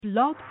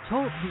Blog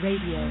Talk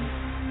Radio.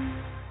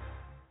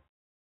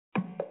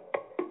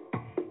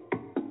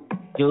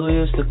 You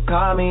used to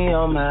call me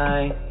on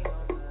my.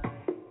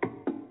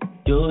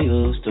 You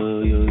used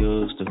to.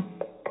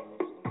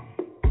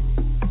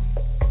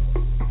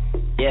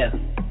 Yeah.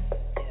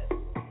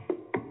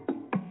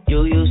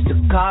 You used to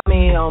call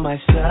me on my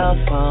cell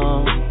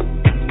phone.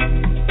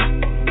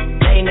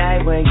 Late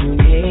night when you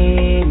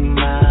need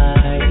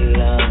my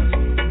love.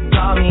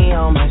 Call me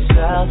on my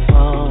cell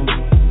phone.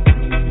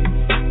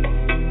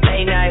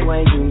 Late night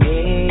when you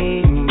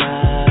need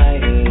my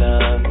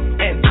love.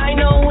 And I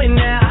know when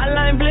that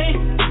hotline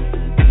bling,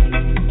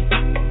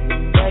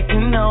 that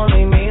can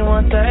only mean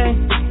one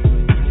thing.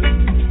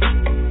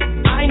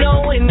 I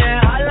know when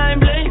that hotline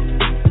bling,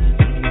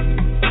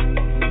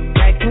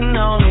 that can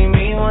only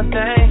mean one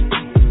thing.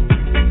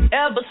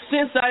 Ever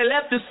since I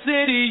left the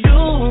city,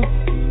 you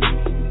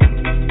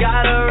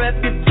got a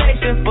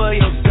reputation for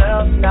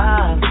yourself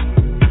now.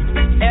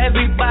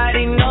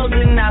 Everybody knows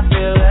and I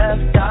feel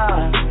left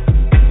out.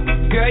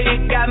 Girl,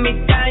 you got me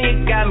down,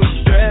 you got me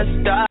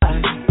stressed out.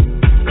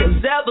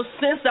 Cause ever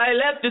since I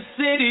left the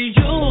city,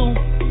 you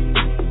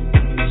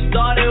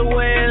started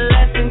wearing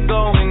less and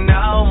going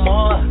out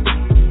more.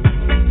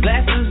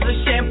 Glasses of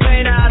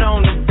champagne out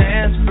on the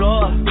dance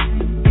floor.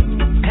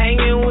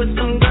 Hanging with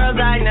some girls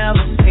I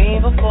never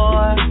seen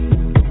before.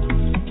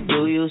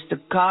 You used to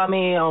call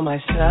me on my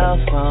cell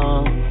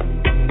phone.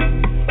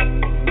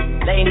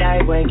 Late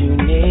night when you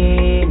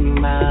need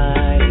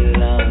my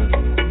love.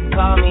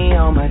 Call me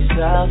on my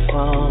cell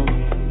phone.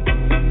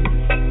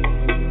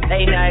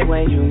 Late night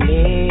when you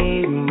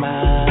need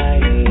my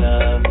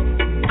love.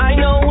 I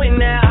know when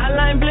that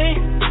hotline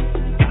bling,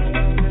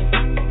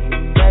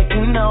 that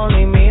can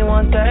only mean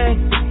one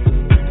thing.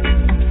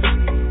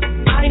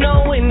 I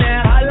know when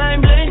that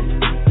hotline bling,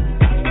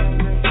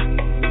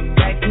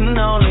 that can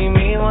only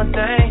mean one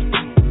thing.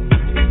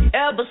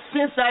 Ever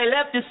since I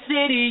left the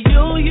city,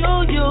 you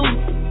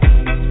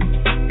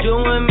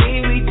and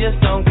me, we just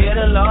don't get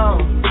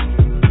along.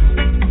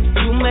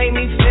 You make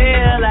me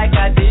feel like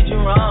I did you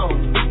wrong.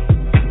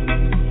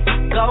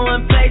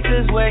 Going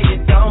places where you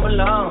don't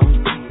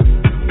belong.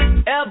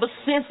 Ever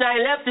since I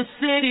left the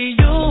city,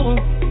 you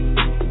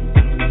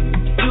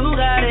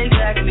got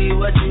exactly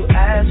what you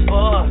asked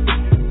for.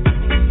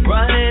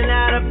 Running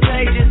out of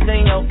pages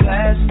in your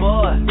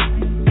passport.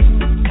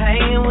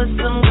 Hanging with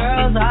some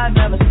girls I've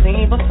never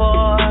seen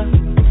before.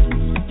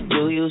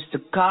 You used to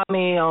call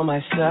me on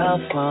my cell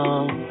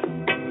phone.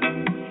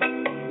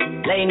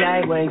 Late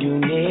night when you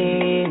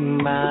need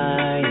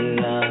my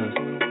love.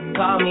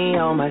 Call me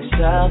on my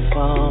cell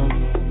phone.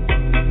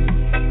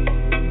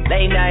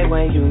 Late night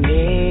when you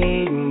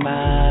need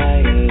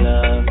my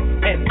love.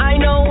 And I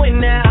know when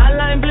that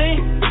hotline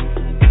bling,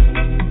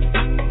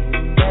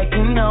 that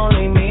can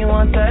only mean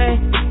one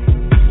thing.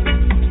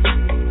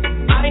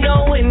 I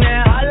know when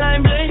that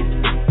hotline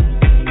bling,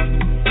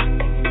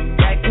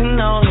 that can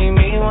only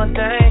mean one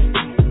thing.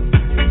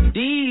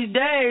 These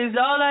days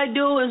all I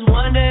do is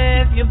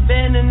wonder if you're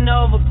bending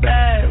over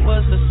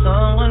backwards for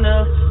someone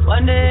else.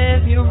 Wonder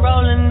if you're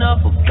rolling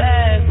up a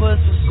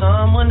backwards for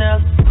someone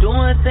else.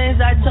 Doing things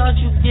I taught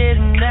you,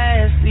 getting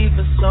nasty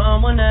for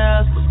someone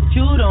else.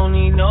 You don't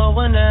need no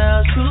one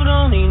else. You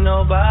don't need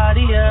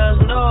nobody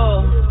else,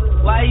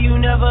 no. Why you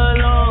never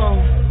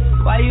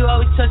alone? Why you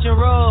always touch and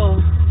roll?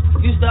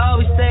 Used to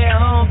always stay at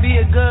home, be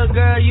a good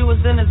girl, you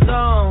was in the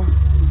zone.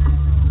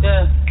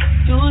 Yeah,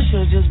 you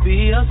should just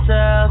be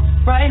yourself.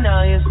 Right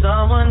now you're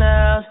someone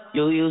else.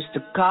 You used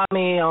to call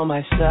me on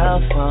my cell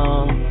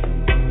phone.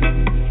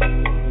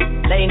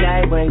 Late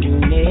night when you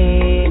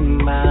need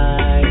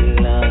my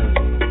love.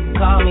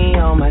 Call me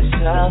on my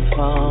cell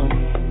phone.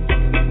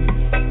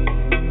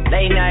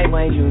 Late night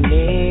when you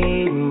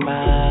need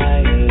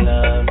my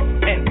love.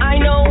 And I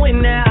know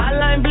when that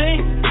hotline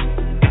bling,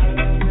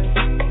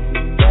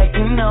 that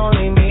can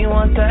only mean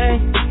one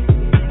thing.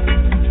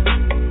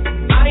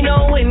 I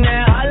know when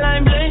that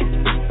hotline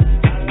bling,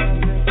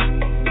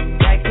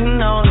 that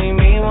can only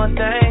mean one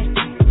thing.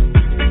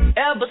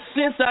 Ever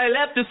since I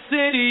left the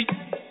city.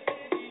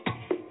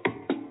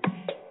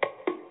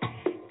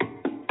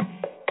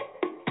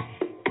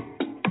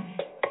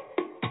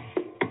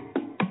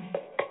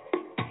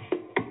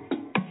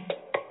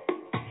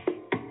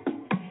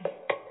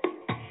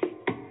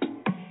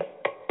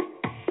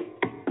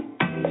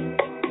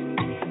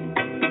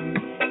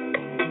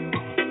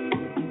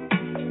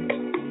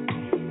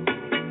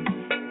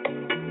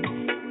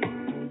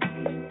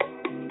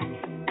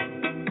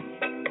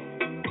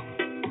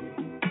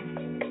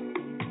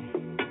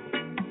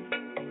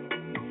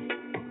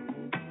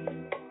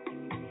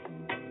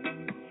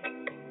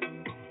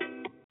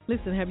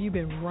 Listen, have you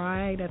been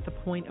right at the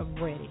point of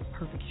ready?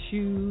 Perfect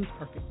shoes,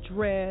 perfect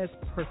dress,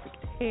 perfect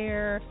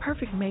hair,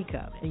 perfect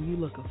makeup, and you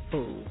look a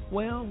fool.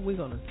 Well, we're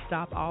going to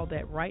stop all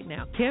that right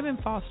now. Kevin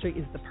Foster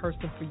is the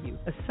person for you.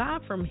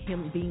 Aside from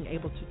him being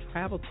able to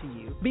travel to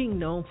you, being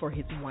known for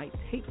his white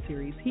tape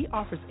series, he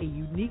offers a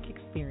unique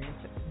experience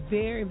that's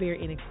very,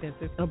 very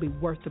inexpensive. It'll be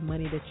worth the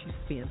money that you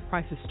spend.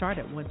 Prices start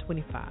at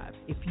 $125.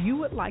 If you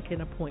would like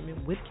an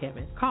appointment with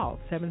Kevin, call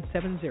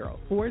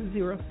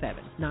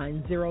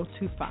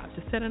 770-407-9025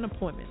 to set an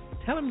appointment.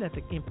 Tell him that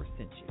the Empress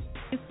sent you.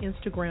 His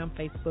Instagram,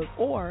 Facebook,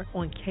 or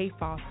on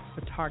KFOS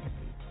Photography.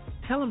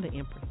 Tell him the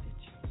Empress sent you.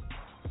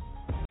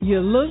 You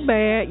look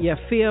bad, you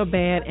feel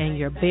bad, and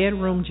your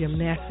bedroom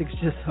gymnastics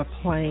just are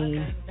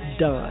plain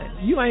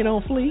done. You ain't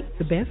on fleek.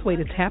 The best way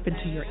to tap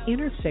into your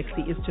inner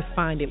sexy is to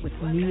find it with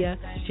Nia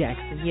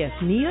Jackson. Yes,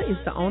 Nia is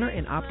the owner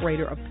and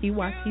operator of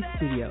PYT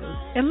Studios.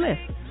 And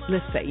let's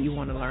say you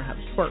want to learn how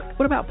to twerk.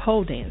 What about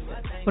pole dancing?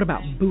 What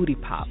about booty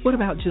pop? What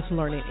about just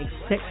learning a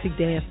sexy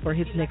dance for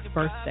his next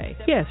birthday?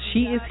 Yes, she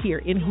is here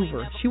in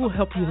Hoover. She will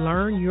help you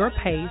learn your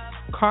pace,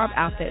 carve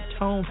out that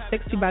toned,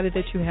 sexy body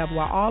that you have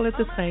while all at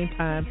the same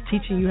time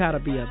teaching you how to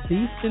be a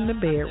beast in the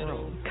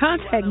bedroom.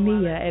 Contact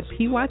Nia at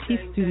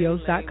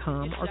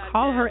pytstudios.com or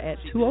call her at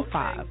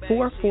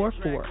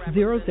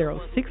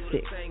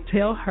 205-444-0066.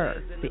 Tell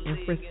her the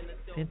Empress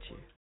sent you.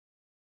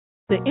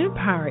 The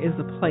Empire is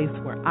a place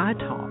where I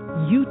talk,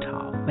 you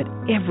talk, but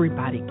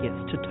everybody gets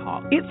to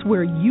talk. It's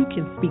where you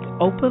can speak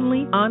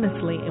openly,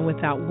 honestly, and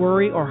without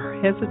worry or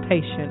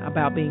hesitation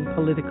about being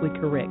politically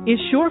correct.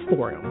 It's your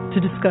forum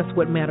to discuss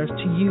what matters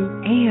to you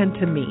and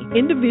to me.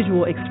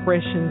 Individual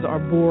expressions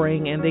are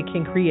boring and they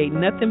can create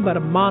nothing but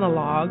a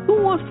monologue. Who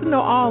wants to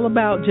know all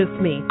about just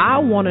me? I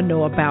want to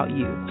know about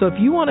you. So if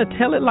you want to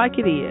tell it like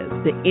it is,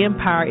 the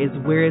Empire is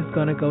where it's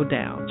going to go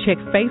down. Check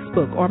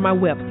Facebook or my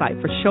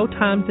website for show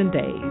times and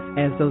days,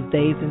 as those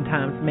days and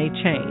times may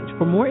change.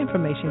 For more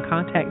information,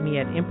 contact me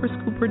at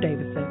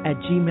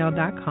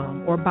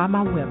empresscooperdavidson@gmail.com or by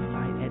my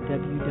website at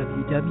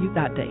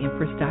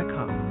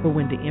www.theempress.com. For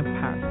when the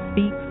Empire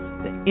speaks,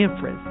 the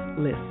Empress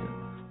listens.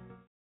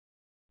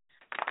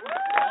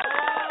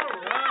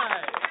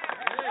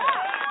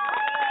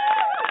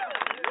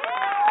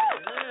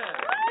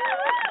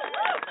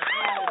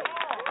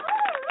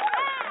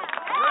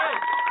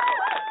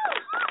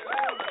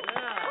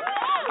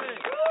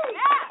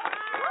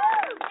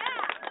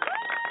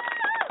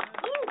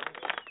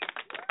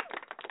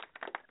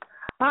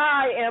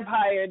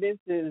 Empire, this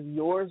is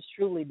yours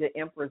truly, the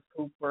Empress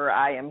Cooper.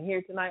 I am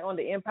here tonight on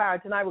the Empire.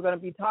 Tonight we're going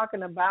to be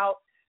talking about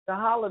the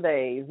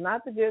holidays,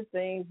 not the good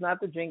things,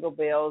 not the jingle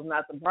bells,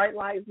 not the bright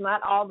lights,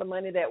 not all the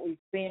money that we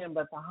spend,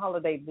 but the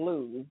holiday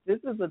blues. This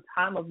is a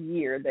time of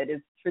year that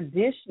is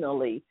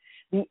traditionally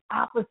the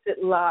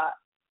opposite lot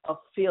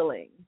of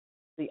feeling,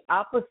 the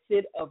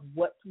opposite of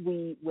what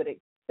we would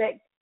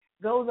expect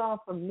goes on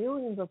for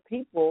millions of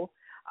people.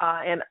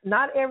 And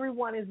not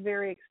everyone is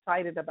very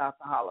excited about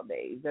the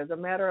holidays. As a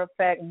matter of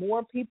fact,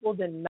 more people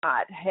than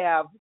not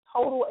have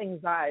total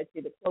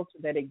anxiety the closer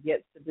that it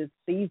gets to this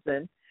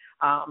season.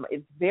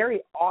 It's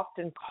very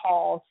often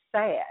called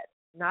sad,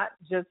 not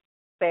just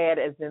sad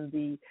as in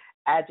the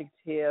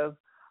adjective,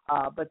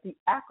 but the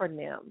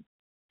acronym,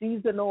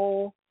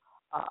 seasonal,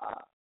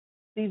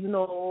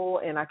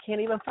 and I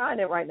can't even find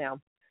it right now,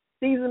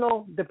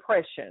 seasonal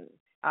depression.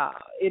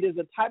 It is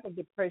a type of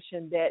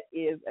depression that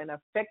is an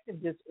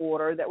affective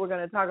disorder that we're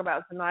going to talk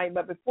about tonight.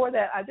 But before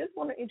that, I just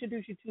want to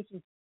introduce you to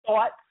some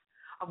thoughts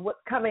of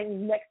what's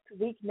coming next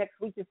week. Next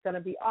week is going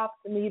to be Off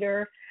the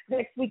Meter.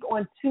 Next week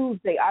on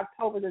Tuesday,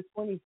 October the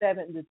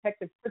 27th,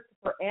 Detective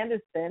Christopher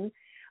Anderson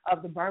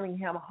of the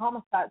Birmingham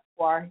Homicide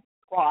Squad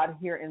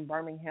here in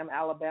Birmingham,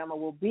 Alabama,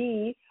 will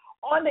be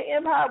on the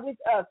Empire with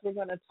us. We're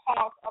going to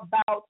talk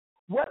about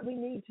what we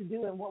need to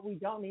do and what we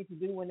don't need to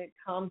do when it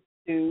comes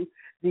to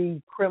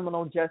the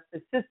criminal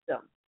justice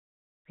system.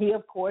 He,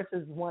 of course,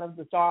 is one of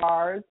the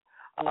stars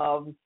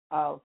of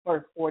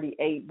First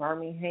 48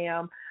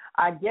 Birmingham.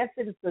 I guess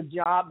it is a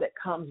job that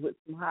comes with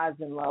some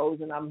highs and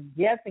lows, and I'm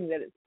guessing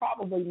that it's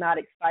probably not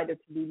excited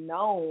to be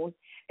known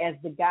as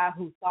the guy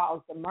who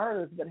solves the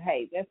murders, but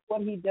hey, that's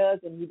what he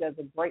does, and he does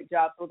a great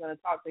job. So we're going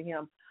to talk to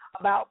him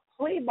about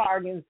plea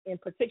bargains in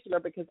particular,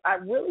 because I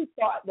really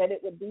thought that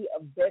it would be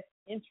of best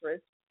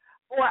interest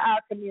for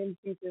our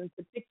communities, and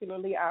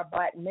particularly our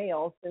black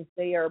males, since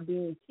they are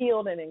being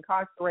killed and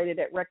incarcerated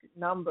at record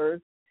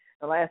numbers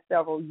the last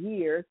several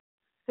years,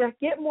 to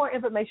get more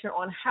information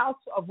on how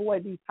to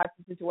avoid these types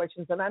of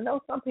situations. And I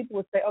know some people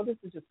would say, oh, this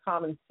is just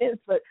common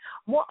sense, but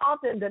more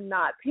often than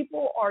not,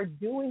 people are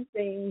doing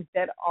things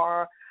that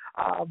are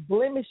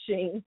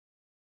blemishing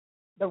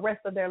the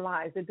rest of their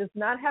lives. It does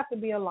not have to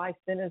be a life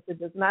sentence. It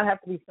does not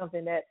have to be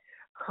something that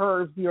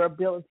curbs your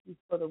abilities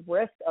for the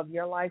rest of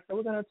your life. So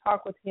we're going to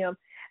talk with him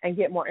and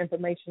get more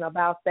information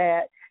about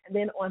that. And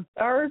then on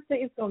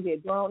Thursday, it's going to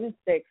get grown and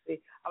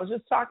sexy. I was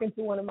just talking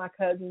to one of my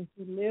cousins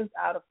who lives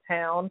out of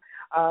town.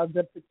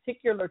 The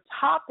particular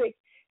topic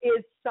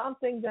is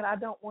something that I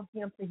don't want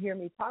him to hear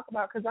me talk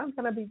about, because I'm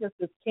going to be just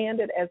as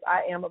candid as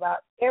I am about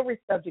every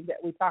subject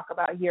that we talk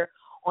about here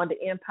on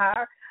the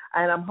Empire.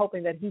 And I'm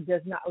hoping that he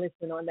does not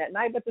listen on that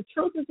night. But the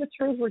truth is the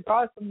truth,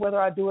 regardless of whether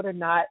I do it or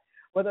not,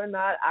 whether or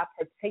not I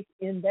partake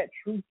in that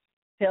truth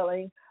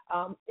telling.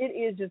 It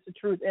is just the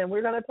truth. And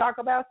we're going to talk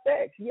about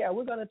sex. Yeah,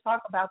 we're going to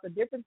talk about the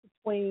difference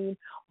between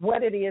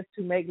what it is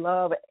to make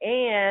love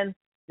and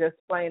just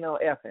plain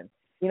old effing.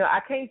 You know, I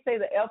can't say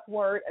the F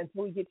word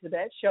until we get to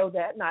that show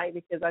that night,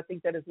 because I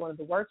think that is one of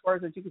the worst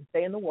words that you can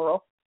say in the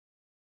world,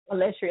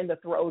 unless you're in the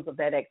throes of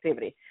that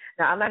activity.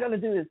 Now, I'm not going to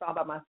do this all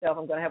by myself.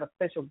 I'm going to have a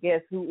special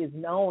guest who is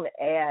known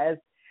as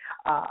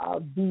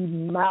the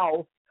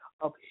mouth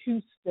of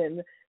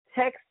Houston,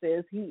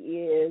 Texas. He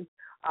is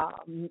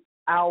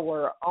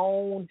our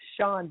own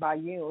Sean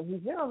Bayun.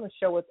 He's been on the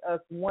show with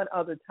us one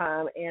other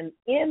time, and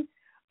in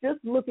just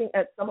looking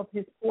at some of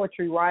his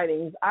poetry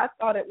writings, I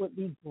thought it would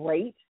be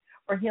great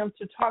for him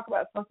to talk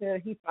about something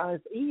that he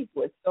finds ease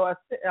with. So I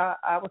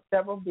was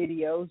several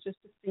videos just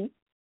to see.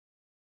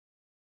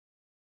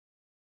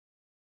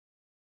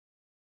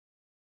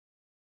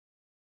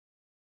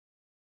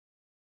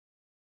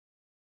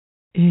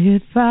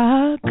 If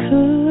I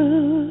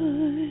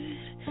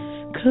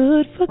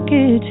could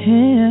forget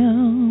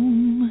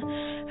him,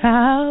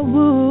 I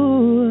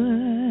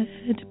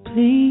would,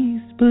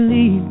 please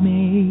believe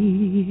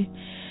me.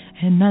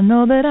 And I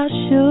know that I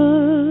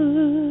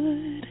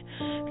should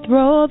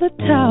throw the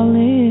towel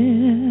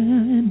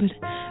in, but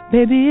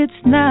baby,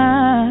 it's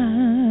not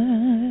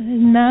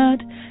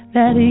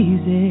that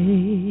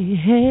easy.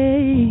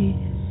 Hey,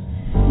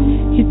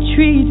 you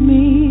treat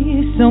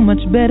me so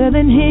much better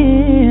than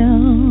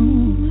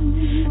him,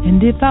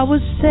 and if I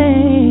was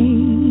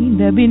sane,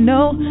 there'd be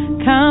no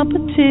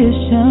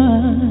competition.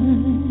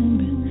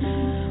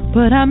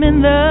 But I'm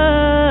in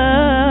love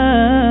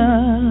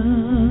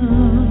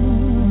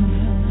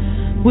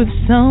with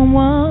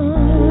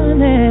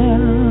someone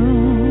else,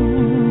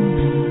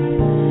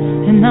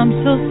 and I'm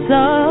so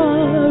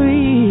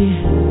sorry.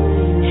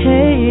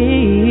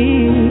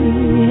 Hey,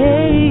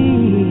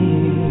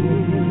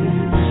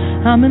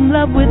 I'm in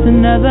love with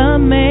another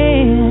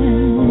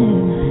man,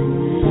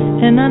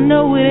 and I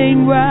know it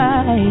ain't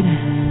right.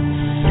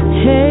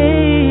 Hey,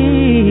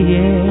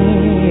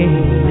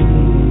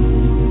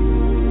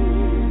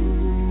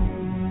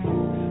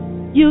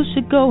 you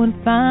should go and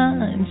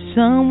find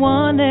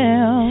someone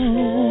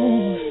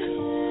else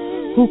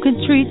who can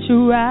treat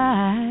you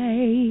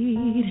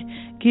right,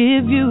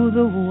 give you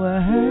the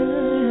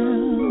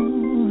world,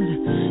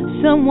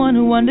 someone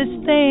who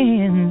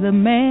understands the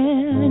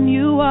man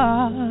you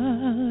are.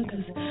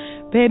 'Cause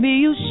baby,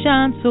 you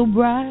shine so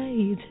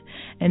bright,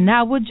 and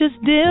I would just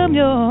dim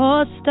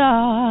your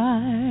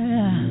star.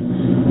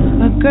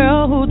 A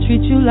girl who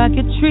treats you like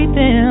you treat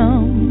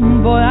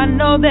them. Boy, I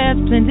know there's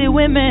plenty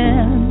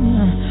women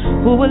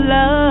who would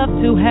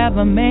love to have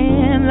a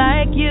man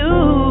like you,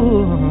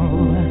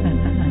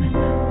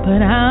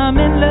 but I'm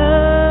in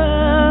love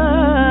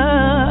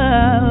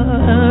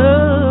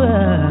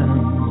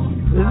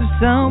with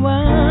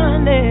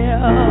someone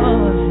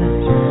else.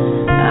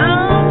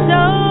 I'm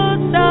so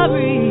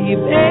sorry,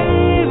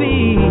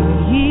 baby.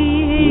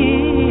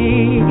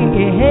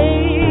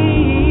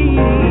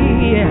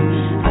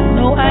 I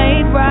know I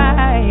ain't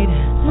right.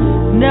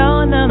 No,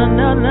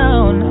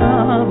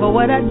 but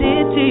what I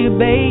did to you,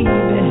 baby.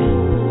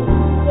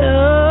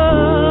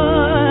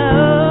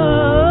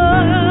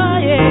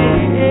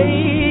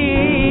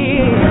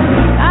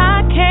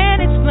 I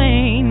can't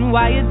explain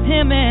why it's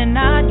him and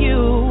not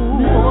you.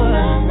 But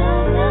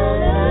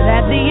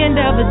at the end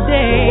of the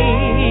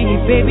day,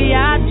 baby,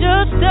 I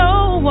just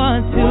don't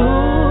want to.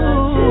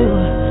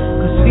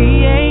 'Cause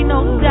he ain't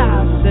no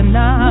doctor,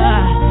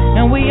 nah,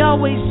 and we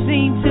always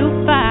seem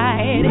to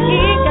fight.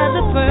 He got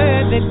the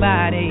perfect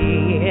body,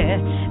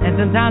 and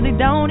sometimes he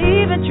don't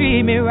even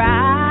treat me right.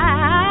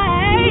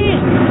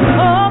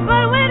 Oh,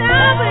 but when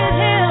I'm with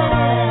him,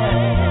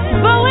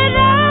 hey, when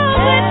I'm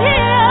with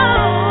him,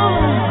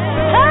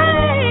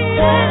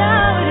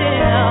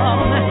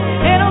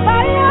 ain't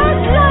nobody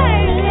else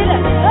like it.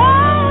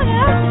 Oh,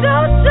 I'm so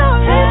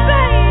sorry,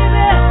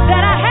 baby,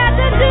 that I had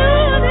to do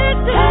this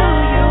to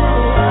you,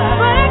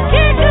 but I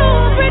can't go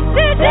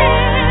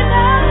pretending,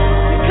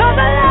 because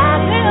I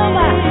love him,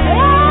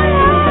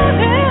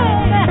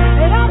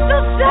 and I'm so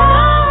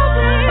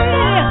sorry.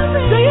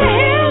 Do you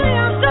hear me?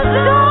 I'm so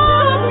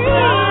sorry,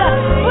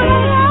 but I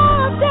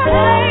love that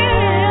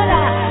man.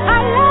 I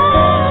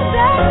love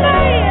that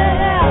man.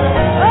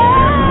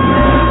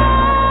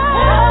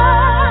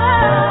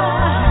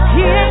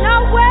 He ain't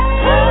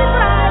always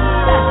right,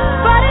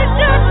 but it's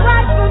just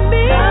right for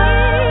me.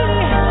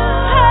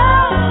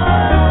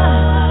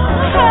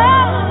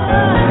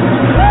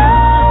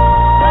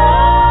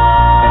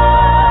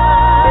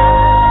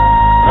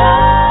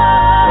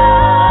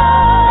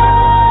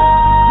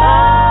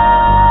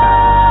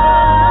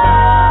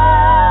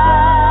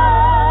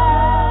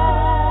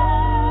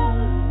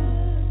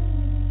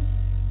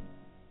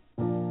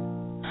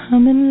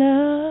 I'm in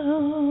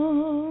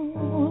love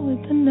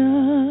with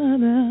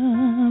another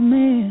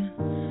man,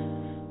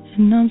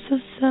 and I'm so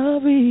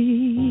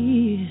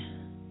sorry.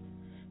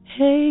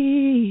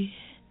 Hey,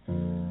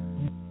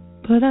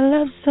 but I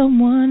love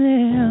someone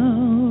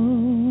else.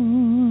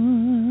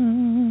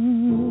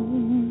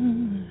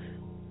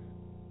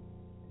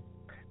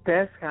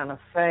 That's kind of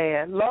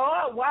sad.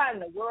 Lord, why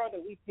in the world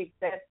did we pick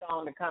that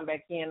song to come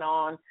back in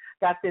on?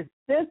 Got this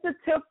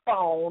sensitive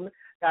phone,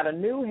 got a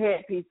new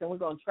headpiece, and we're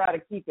going to try to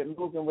keep it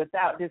moving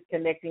without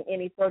disconnecting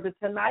any further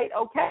tonight,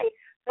 okay?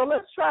 So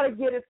let's try to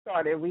get it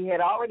started. We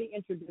had already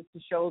introduced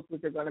the shows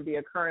which are going to be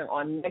occurring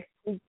on next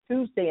week,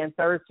 Tuesday and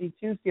Thursday.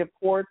 Tuesday, of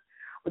course,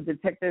 with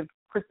Detective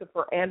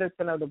Christopher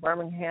Anderson of the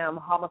Birmingham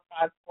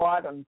Homicide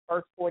Squad on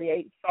First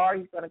 48 Star.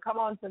 He's going to come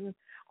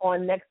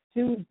on next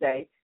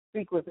Tuesday,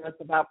 speak with us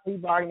about plea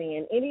bargaining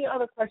and any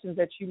other questions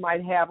that you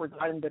might have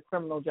regarding the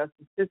criminal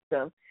justice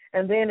system.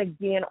 And then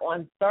again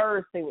on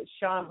Thursday with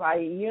Sean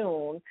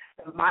Bayoun,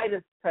 the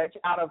Midas Touch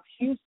out of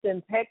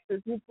Houston,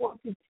 Texas, who's going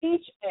to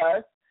teach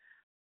us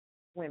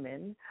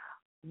women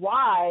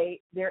why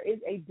there is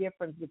a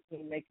difference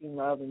between making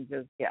love and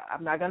just,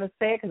 I'm not going to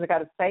say it because I got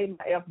to save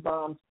my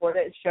F-bombs for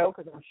that show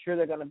because I'm sure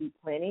there are going to be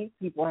plenty.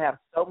 People have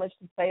so much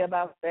to say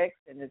about sex,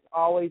 and it's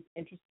always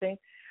interesting.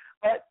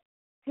 But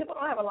people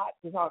don't have a lot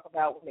to talk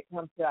about when it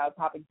comes to our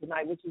topic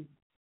tonight, which is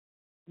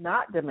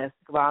not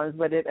domestic violence.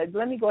 But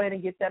let me go ahead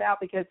and get that out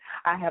because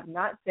I have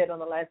not said on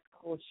the last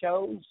couple of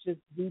shows, just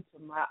due to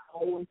my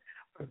own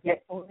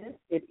forgetfulness,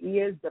 it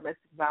is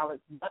Domestic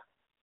Violence Month.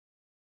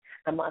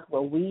 A month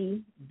where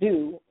we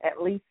do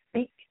at least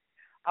speak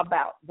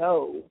about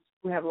those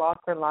who have lost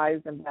their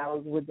lives in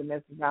battles with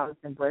domestic violence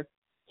and breast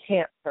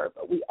cancer.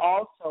 But we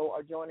also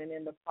are joining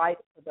in the fight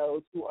for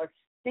those who are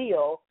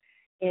still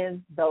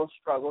in those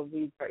struggles.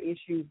 These are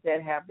issues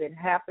that have been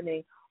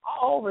happening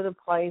all over the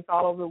place,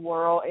 all over the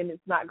world, and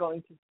it's not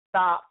going to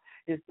stop.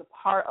 It's a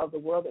part of the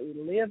world that we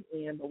live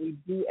in, but we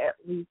do at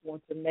least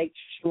want to make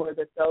sure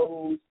that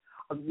those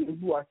of you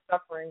who are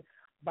suffering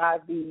by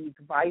these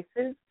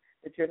vices,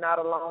 that you're not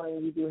alone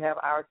and you do have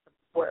our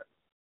support.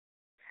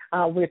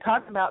 We're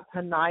talking about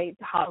tonight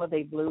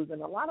holiday blues,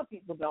 and a lot of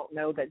people don't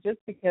know that just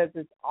because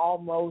it's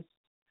almost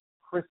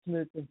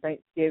Christmas and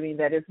Thanksgiving,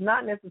 that it's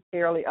not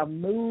necessarily a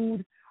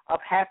mood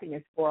of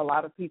happiness for a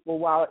lot of people.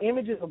 While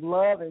images of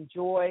love and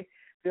joy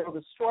fill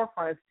the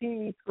storefronts,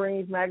 TV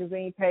screens,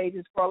 magazine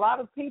pages, for a lot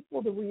of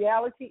people, the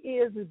reality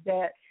is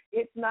that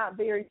it's not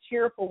very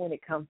cheerful when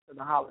it comes to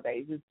the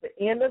holidays. It's the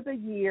end of the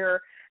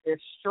year.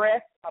 There's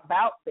stress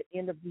about the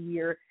end of the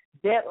year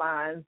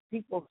deadlines.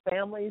 People's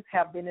families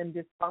have been in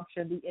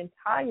dysfunction the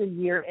entire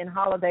year, and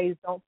holidays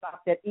don't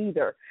stop that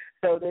either.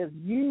 So there's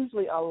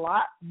usually a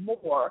lot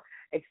more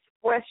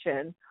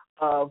expression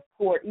of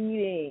poor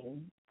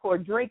eating, poor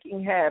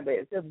drinking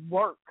habits, of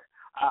work,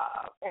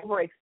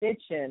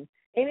 overextension,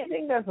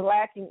 anything that's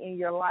lacking in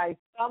your life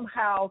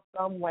somehow,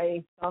 some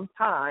way,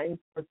 sometimes,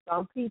 for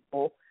some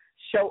people,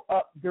 show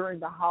up during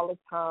the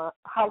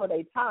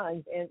holiday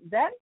times. And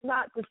that's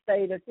not to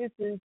say that this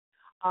is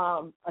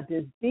a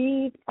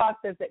disease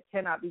process that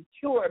cannot be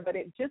cured, but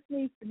it just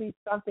needs to be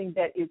something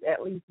that is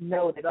at least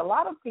noted. A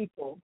lot of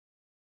people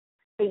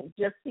think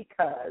just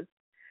because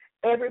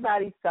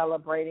everybody's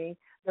celebrating,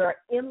 there are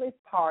endless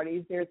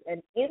parties, there's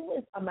an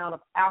endless amount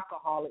of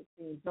alcohol, it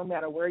seems, no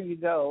matter where you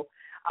go.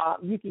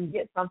 You can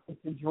get something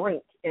to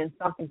drink and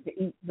something to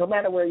eat no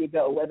matter where you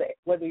go,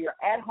 whether you're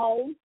at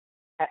home,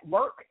 at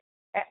work,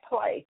 at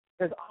play.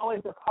 There's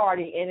always a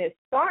party, and it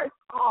starts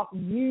off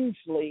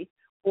usually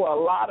for a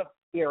lot of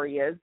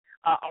areas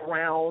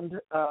around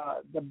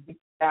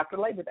after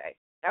Labor Day.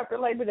 After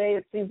Labor Day,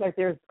 it seems like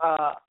there's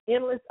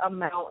endless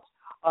amount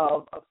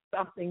of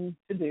something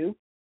to do.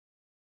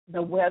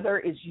 The weather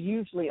is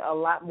usually a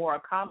lot more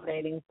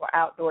accommodating for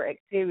outdoor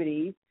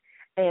activities,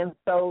 and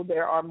so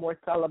there are more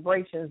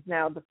celebrations.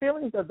 Now, the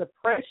feelings of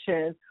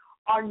depression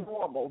are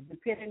normal,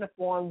 depending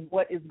upon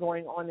what is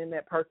going on in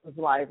that person's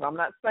life. I'm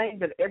not saying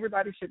that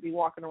everybody should be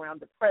walking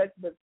around depressed,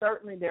 but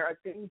certainly there are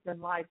things in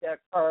life that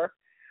occur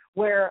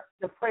where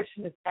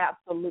depression is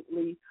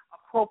absolutely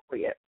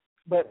appropriate.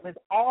 But with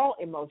all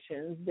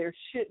emotions, there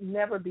should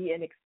never be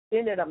an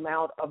extended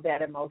amount of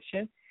that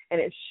emotion,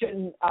 and it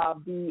shouldn't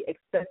be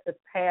excessive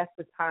past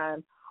the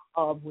time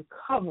of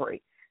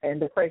recovery. And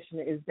depression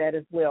is that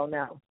as well.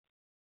 Now,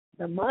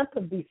 the month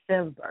of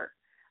December,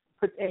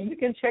 and you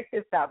can check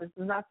this out. This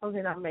is not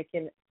something I'm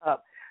making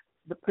up.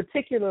 But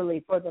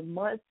particularly for the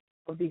month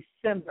of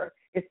December,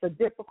 it's a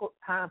difficult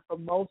time for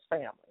most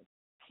families,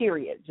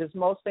 period. Just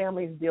most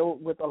families deal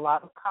with a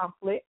lot of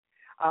conflict.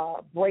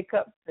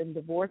 Breakups and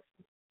divorce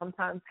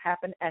sometimes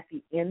happen at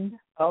the end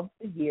of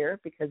the year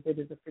because it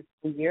is a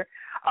fiscal year.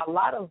 A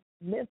lot of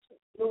mental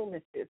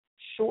illnesses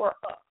shore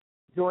up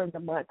during the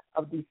month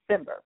of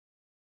December.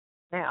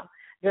 Now,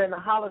 during the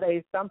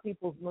holidays, some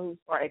people's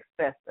moods are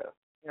excessive.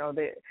 You know,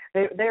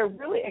 they're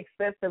really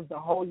excessive the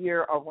whole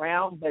year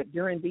around, but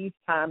during these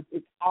times,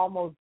 it's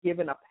almost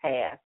given a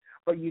pass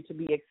for you to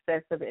be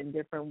excessive in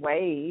different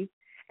ways.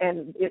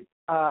 And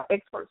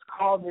experts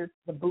call this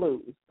the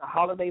blues, the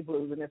holiday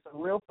blues, and it's a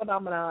real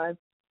phenomenon.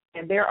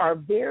 And there are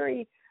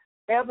very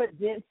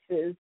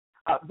evidences,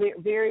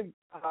 very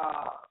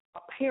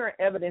apparent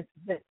evidence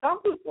that some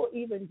people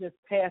even just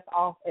pass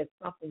off as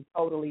something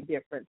totally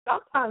different.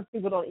 Sometimes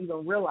people don't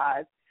even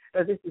realize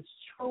So this is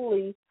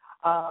truly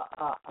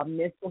a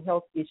mental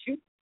health issue.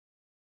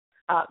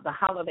 The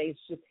holidays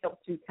just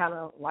help to kind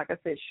of, like I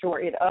said, shore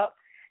it up.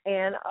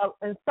 And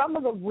some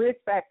of the risk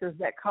factors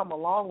that come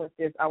along with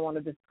this, I want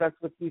to discuss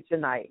with you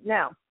tonight.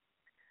 Now,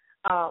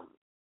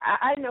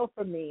 I know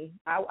for me,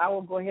 I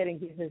will go ahead and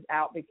get this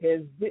out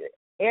because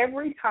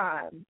every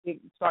time it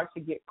starts to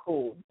get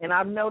cool, and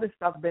I've noticed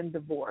I've been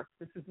divorced.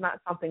 This is not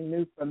something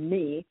new for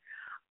me.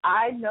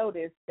 I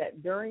noticed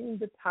that during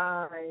the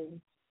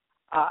time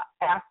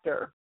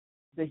after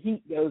the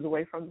heat goes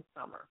away from the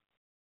summer,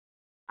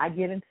 I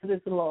get into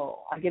this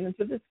lull. I get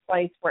into this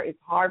place where it's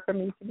hard for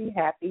me to be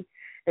happy.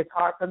 It's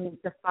hard for me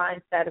to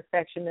find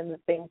satisfaction in the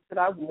things that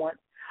I want.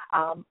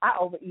 I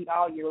overeat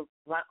all year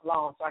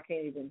long, so I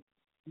can't even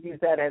use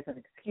that as an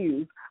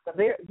excuse. But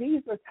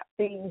these are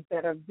things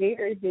that are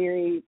very,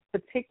 very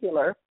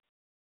particular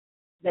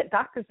that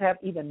doctors have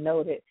even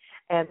noted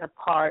as a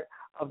part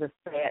of the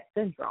SAD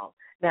syndrome.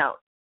 Now,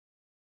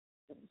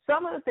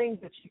 some of the things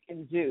that you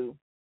can do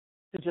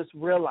to just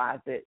realize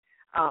it,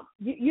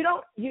 you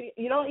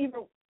don't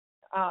even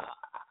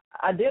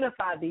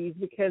identify these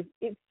because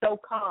it's so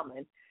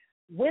common.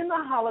 When the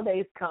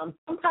holidays come,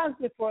 sometimes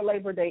before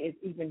Labor Day is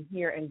even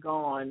here and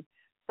gone,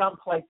 some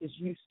places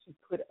used to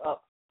put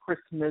up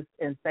Christmas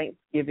and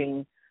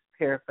Thanksgiving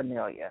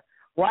paraphernalia.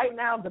 Right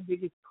now, the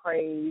biggest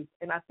craze,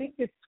 and I think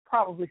it's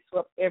probably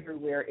swept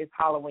everywhere, is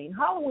Halloween.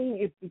 Halloween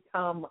has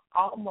become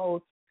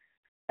almost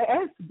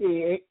as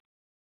big,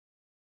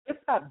 if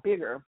not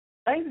bigger.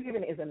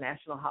 Thanksgiving is a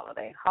national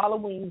holiday.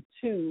 Halloween,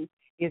 too,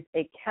 is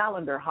a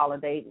calendar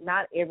holiday.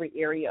 Not every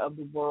area of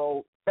the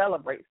world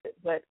celebrates it,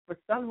 but for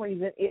some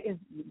reason it has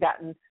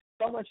gotten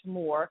so much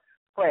more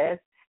press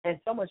and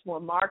so much more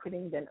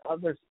marketing than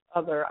other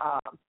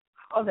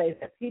holidays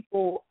that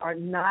people are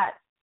not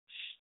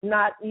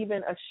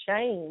even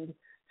ashamed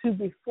to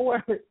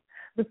before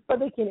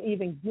they can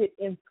even get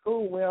in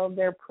school. Well,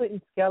 they're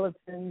putting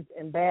skeletons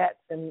and bats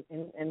and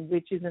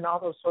witches and all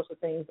those sorts of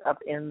things up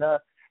in the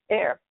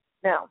air.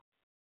 Now,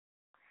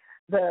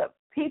 the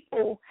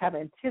people have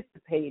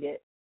anticipated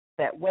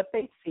that what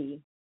they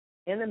see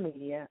in the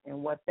media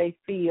and what they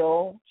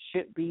feel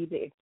should be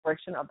the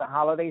expression of the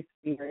holiday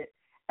spirit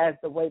as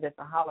the way that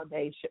the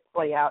holidays should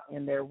play out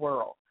in their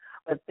world.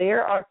 But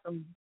there are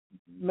some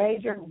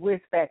major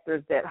risk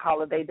factors that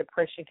holiday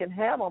depression can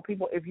have on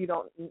people if you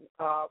don't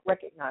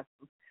recognize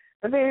them.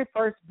 The very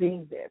first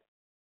being this: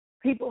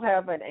 people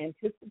have an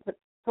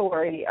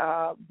anticipatory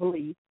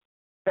belief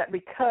that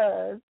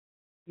because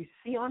you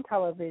see on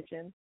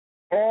television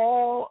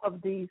all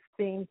of these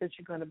things that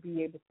you're going to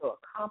be able to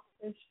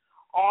accomplish,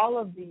 all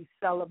of these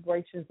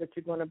celebrations that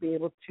you're going to be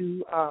able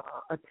to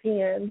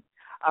attend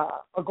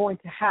are going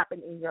to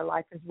happen in your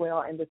life as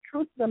well. And the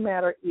truth of the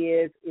matter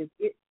is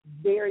it's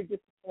very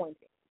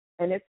disappointing.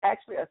 And it's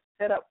actually a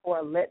setup for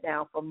a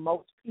letdown for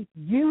most people.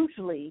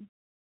 Usually,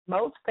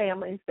 most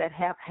families that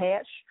have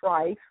had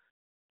strife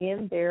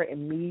in their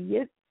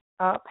immediate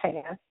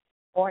past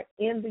or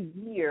in the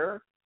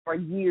year or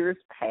years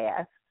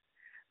past,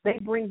 they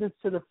bring this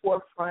to the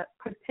forefront,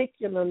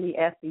 particularly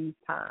at these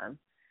times.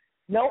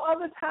 No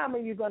other time are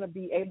you going to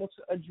be able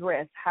to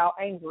address how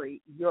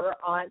angry your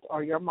aunt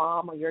or your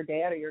mom or your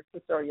dad or your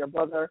sister or your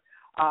brother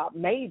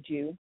made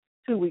you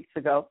 2 weeks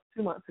ago,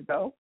 2 months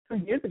ago, 2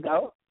 years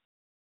ago,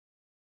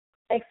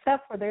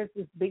 except for there's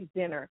this big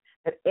dinner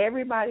that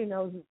everybody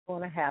knows is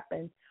going to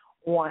happen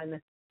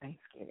on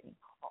Thanksgiving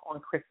or on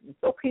Christmas.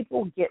 So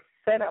people get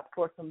set up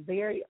for some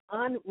very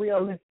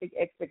unrealistic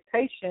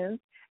expectations,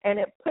 and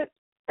it puts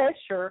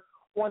pressure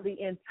on the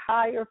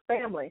entire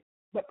family,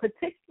 but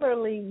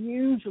particularly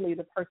usually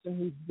the person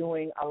who's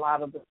doing a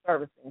lot of the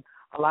servicing,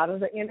 a lot of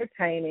the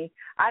entertaining.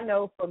 I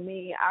know for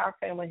me, our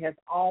family has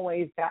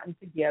always gotten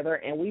together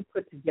and we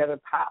put together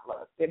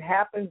potlucks. It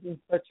happens in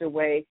such a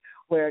way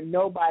where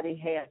nobody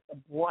has the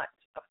brunt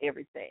of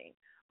everything.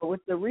 But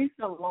with the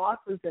recent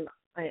losses in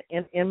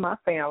my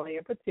family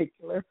in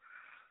particular,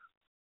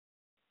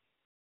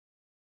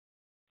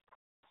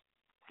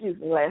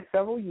 last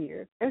several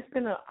years, there's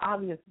been an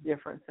obvious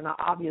difference and an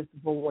obvious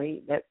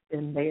void that's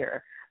been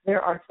there.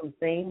 There are some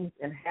things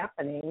and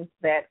happenings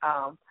that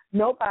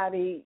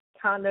nobody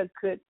kind of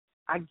could,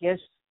 I guess,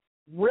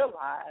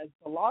 realize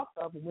the loss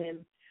of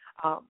when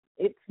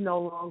it's no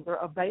longer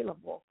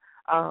available.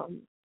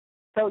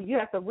 So you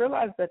have to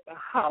realize that the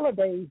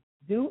holidays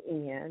do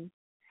end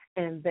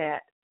and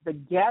that the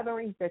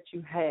gatherings that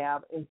you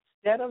have,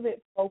 instead of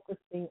it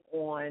focusing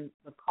on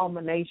the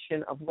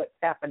culmination of what's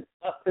happened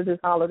up to this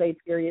holiday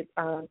period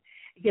time,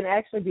 it can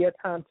actually be a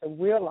time to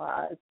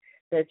realize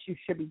that you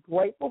should be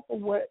grateful for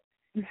what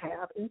you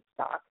have in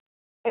stock.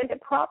 And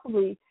it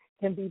probably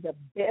can be the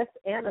best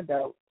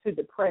antidote to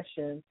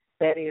depression,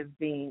 that is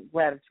being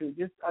gratitude.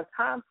 Just a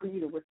time for you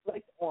to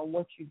reflect on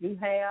what you do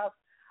have,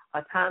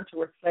 a time to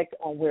reflect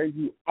on where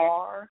you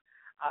are,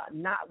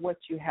 not what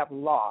you have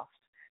lost.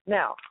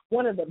 Now,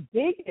 one of the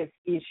biggest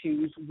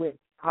issues with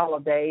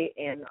holiday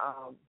and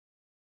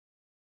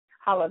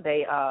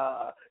holiday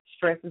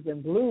stresses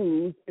and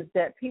blues is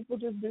that people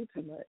just do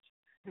too much.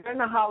 During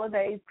the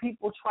holidays,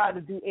 people try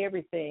to do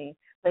everything.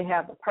 They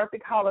have the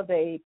perfect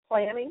holiday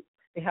planning.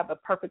 They have the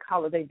perfect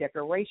holiday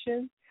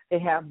decoration. They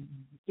have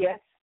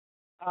guests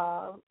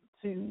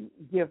to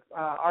give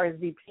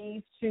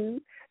RSVPs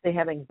to. They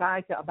have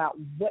anxiety about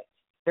what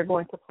they're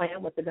going to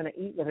plan, what they're going to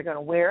eat, what they're going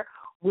to wear,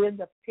 when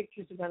the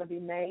pictures are going to be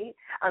made.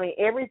 I mean,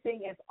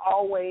 everything is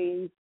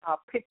always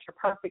picture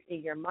perfect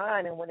in your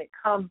mind, and when it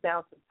comes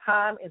down to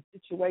time and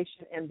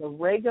situation and the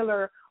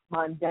regular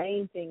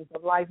mundane things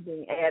of life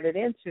being added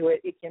into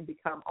it, it can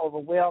become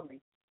overwhelming.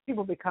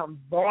 People become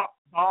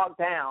bogged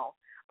down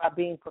by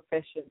being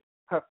perfectionistic.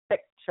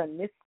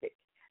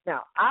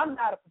 Now, I'm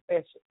not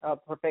a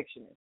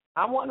perfectionist.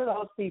 I'm one of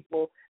those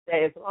people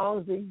that as long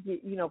as we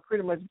get,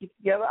 pretty much get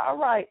together, all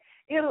right,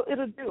 it'll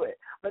do it.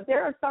 But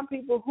there are some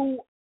people who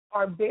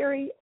are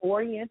very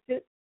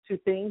oriented to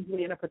things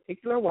in a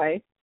particular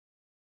way,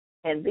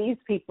 and these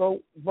people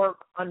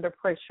work under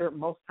pressure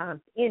most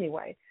times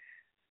anyway.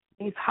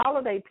 These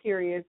holiday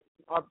periods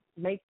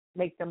make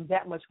them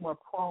that much more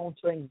prone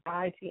to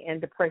anxiety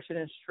and depression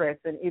and stress.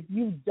 And if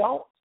you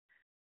don't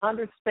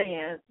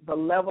understand the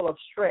level of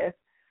stress,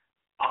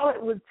 all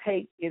it would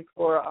take is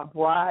for a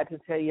bride to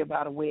tell you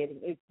about a wedding.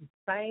 It's the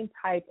same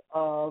type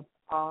of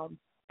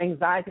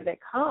anxiety that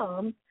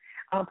comes.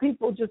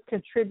 People just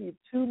contribute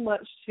too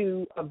much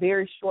to a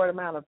very short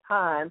amount of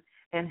time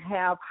and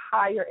have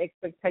higher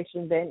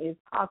expectations than is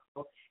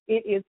possible.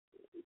 It is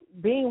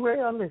being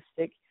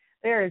realistic.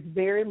 There is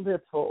very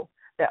little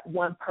that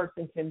one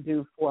person can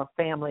do for a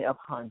family of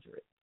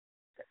hundreds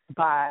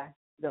by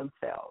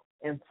themselves.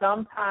 And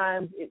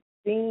sometimes it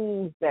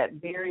seems that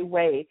very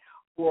way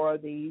for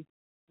these,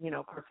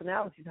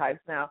 personality types.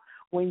 Now,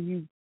 when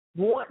you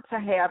want to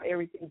have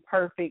everything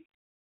perfect,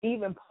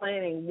 even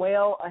planning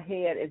well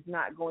ahead is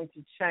not going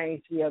to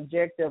change the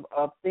objective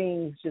of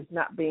things just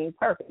not being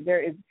perfect.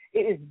 It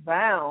is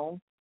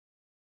bound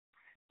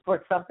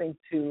for something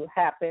to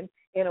happen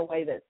in a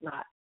way that's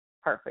not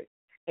perfect.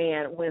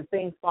 And when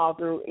things fall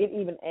through, it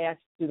even adds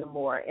to the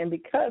more. And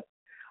because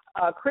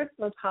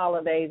Christmas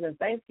holidays and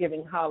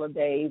Thanksgiving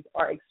holidays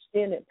are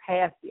extended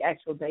past the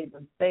actual day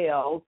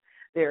themselves,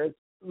 there's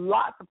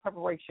lots of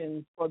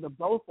preparations for the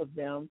both of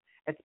them,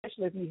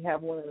 especially if you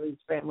have one of these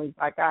families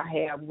like I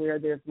have where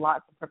there's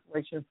lots of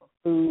preparation for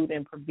food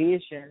and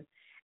provision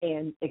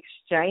and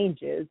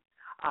exchanges.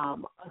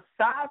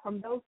 Aside from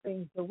those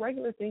things, the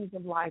regular things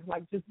of life,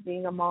 like just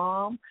being a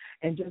mom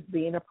and just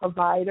being a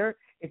provider,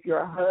 if you're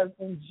a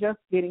husband, just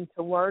getting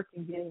to work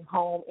and getting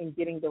home and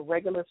getting the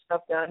regular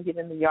stuff done,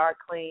 getting the yard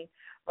clean.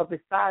 But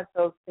besides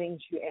those things,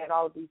 you add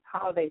all of these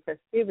holiday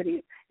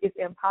festivities, it's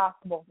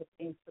impossible for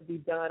things to be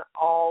done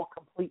all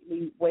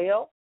completely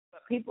well.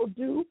 But people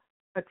do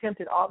attempt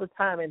it all the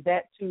time, and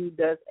that, too,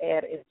 does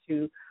add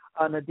into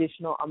an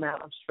additional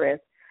amount of stress.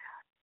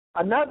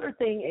 Another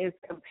thing is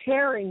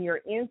comparing your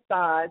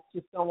insides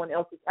to someone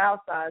else's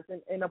outsides.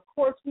 And of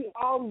course, we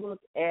all look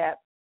at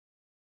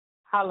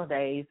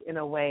holidays in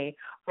a way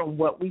from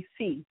what we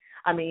see.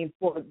 I mean,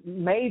 for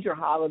major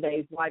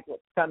holidays like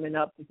what's coming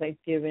up to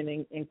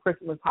Thanksgiving and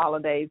Christmas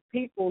holidays,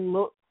 people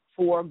look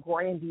for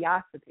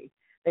grandiosity.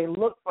 They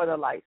look for the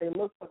lights. They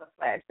look for the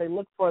flash. They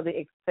look for the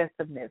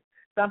excessiveness.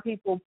 Some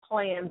people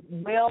plan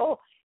well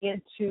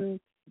into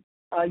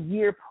a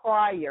year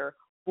prior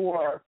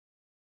for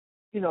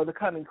the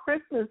coming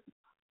Christmas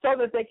so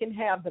that they can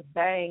have the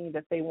bang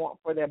that they want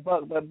for their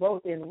buck. But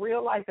both in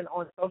real life and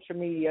on social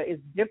media,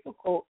 it's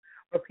difficult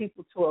for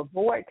people to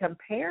avoid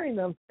comparing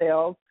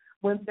themselves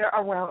when they're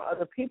around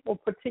other people,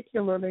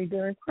 particularly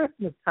during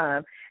Christmas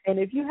time. And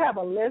if you have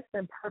a less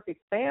than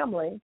perfect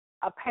family,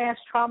 a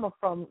past trauma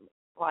from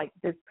like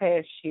this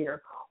past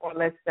year or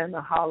less than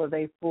the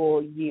holiday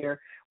full year,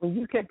 when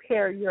you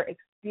compare your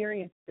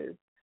experiences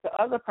to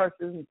other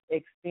person's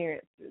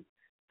experiences,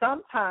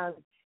 sometimes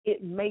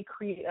it may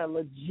create a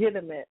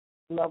legitimate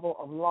level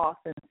of loss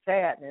and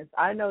sadness.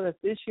 I know that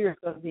this year is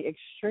going to be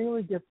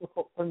extremely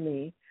difficult for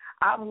me.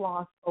 I've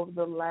lost over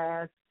the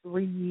last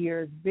 3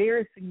 years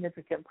very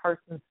significant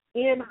persons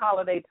in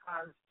holiday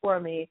times for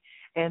me,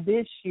 and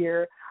this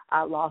year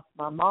I lost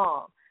my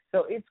mom.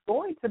 So it's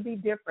going to be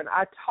different.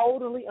 I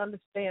totally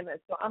understand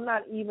that. So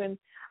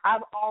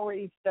I've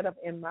already set up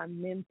in my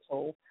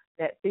mental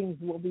that things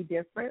will be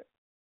different.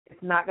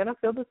 It's not going to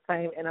feel the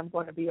same, and I'm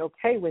going to be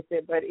okay with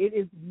it. But it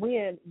is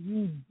when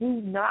you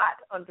do not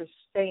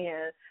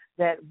understand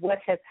that what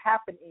has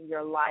happened in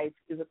your life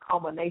is a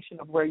culmination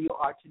of where you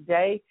are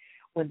today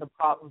when the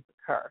problems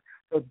occur.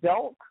 So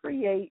don't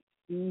create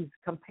these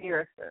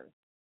comparisons.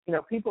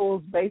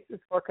 People's basis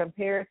for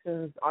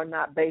comparisons are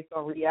not based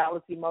on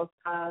reality most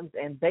times,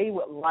 and they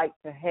would like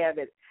to have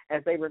it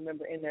as they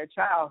remember in their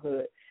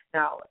childhood.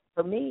 Now,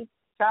 for me,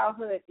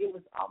 childhood, it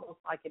was almost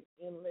like an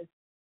endless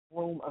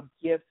room of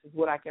gifts is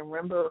what I can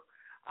remember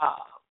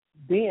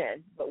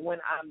then. But when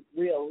I'm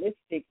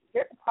realistic,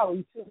 there are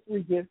probably 2 or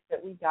 3 gifts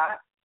that we got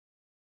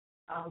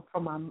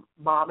from my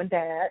mom and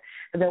dad,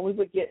 and then we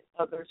would get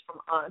others from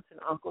aunts and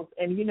uncles.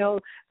 And, the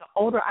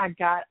older I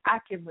got, I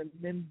can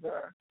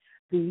remember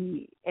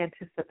the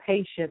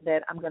anticipation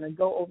that I'm going to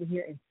go over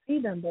here and see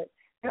them, but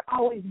they're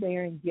always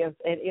bearing gifts,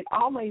 and it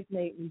always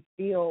made me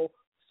feel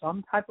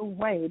some type of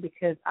way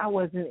because I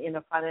wasn't in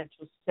a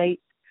financial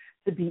state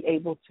to be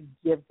able to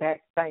give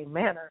back same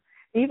manner.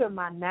 Even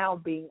my now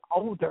being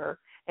older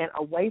and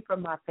away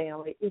from my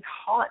family, it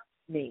haunts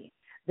me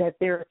that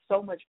there is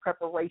so much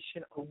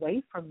preparation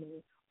away from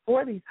me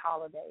for these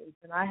holidays.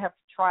 And I have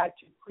tried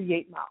to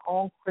create my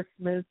own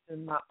Christmas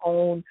and my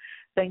own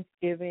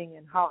Thanksgiving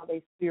and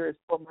holiday spirits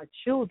for my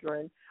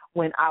children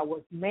when I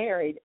was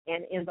married.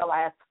 And in the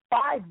last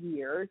 5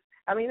 years,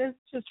 I mean, it's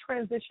just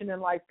transition in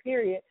life,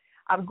 period.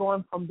 I'm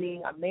going from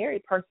being a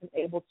married person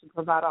able to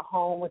provide a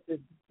home with this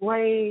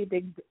great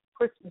big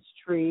Christmas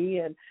tree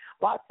and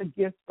lots of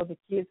gifts for the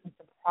kids and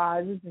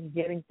surprises and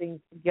getting things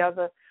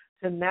together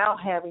to now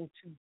having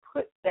to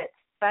put that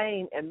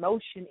same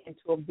emotion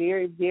into a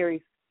very,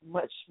 very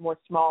much more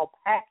small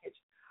package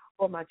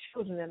for my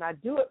children. And I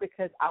do it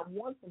because I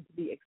want them to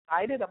be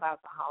excited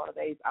about the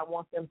holidays. I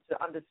want them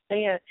to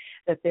understand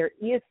that there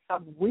is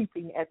some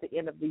reaping at the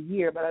end of the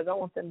year, but I don't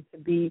want them to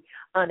be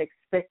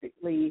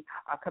unexpectedly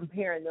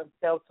comparing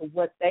themselves to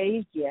what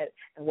they get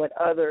and what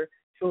other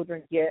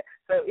children get.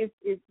 So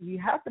you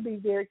have to be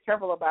very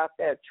careful about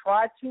that.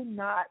 Try to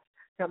not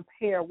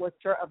compare what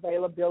your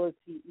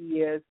availability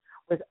is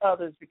with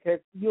others because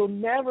you'll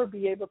never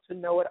be able to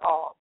know it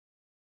all.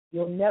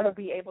 You'll never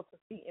be able to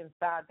see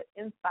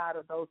inside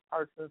of those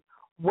persons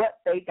what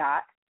they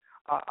got,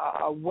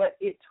 what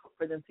it took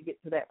for them to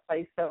get to that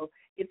place. So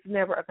it's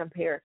never a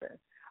comparison.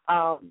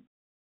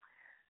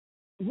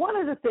 One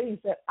of the things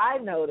that I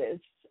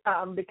noticed,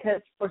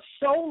 because for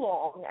so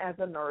long as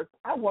a nurse,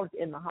 I worked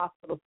in the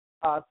hospital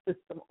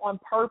system on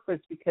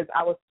purpose because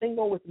I was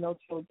single with no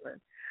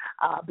children.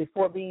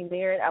 Before being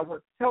married, I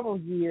worked several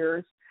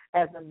years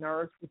as a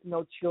nurse with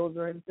no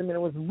children. I mean, it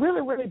was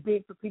really, really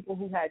big for people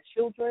who had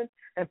children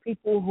and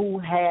people who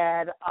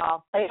had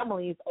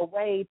families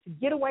away to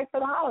get away for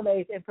the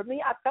holidays. And for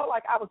me, I felt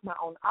like I was my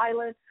own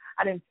island.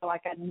 I didn't feel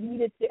like I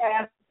needed to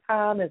ask the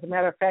time. As a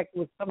matter of fact, it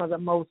was some of the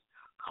most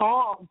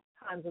calm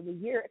times of the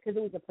year because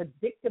it was a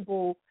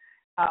predictable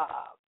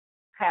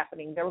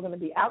happening. There were going to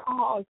be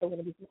alcoholics, there were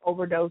going to be some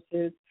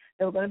overdoses,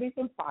 there were going to be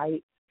some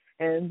fights,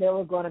 and there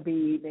were going to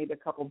be maybe a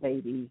couple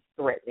babies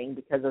threatening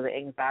because of the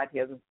anxiety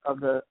of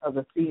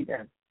the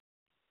season.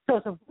 So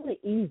it's a really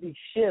easy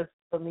shift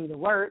for me to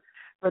work,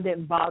 but it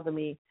didn't bother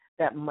me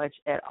that much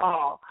at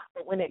all.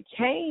 But when it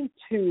came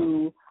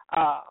to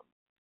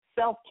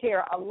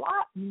self-care, a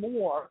lot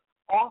more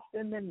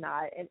often than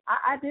not, and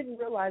I didn't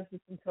realize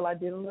this until I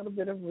did a little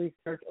bit of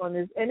research on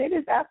this, and it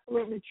is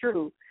absolutely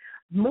true.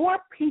 More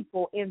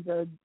people in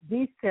the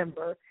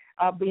December,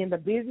 being the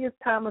busiest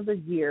time of the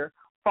year,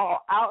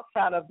 fall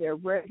outside of their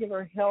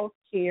regular health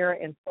care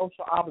and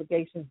social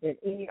obligations than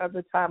any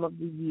other time of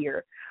the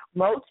year.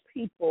 Most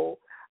people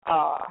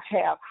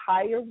have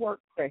higher work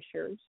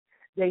pressures.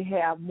 They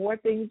have more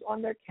things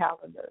on their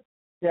calendar.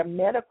 Their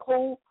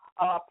medical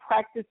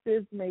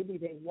practices, maybe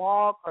they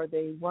walk or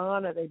they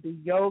run or they do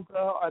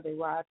yoga or they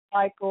ride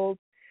cycles,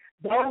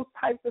 those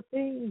types of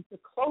things. The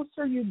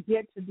closer you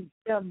get to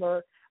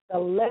December, the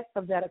less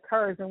of that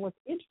occurs. And what's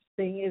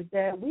interesting is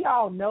that we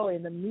all know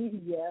in the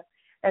media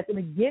at the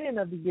beginning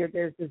of the year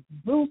there's this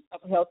boost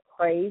of health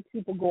craze.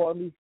 People go on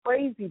these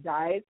crazy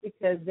diets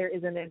because there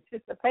is an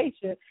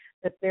anticipation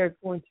that there's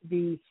going to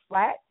be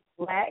lack,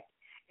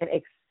 and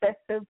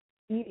excessive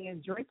eating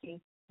and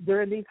drinking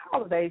during these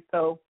holidays.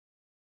 So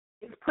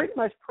it's pretty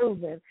much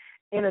proven,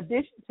 in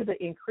addition to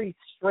the increased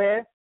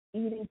stress,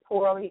 eating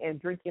poorly, and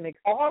drinking,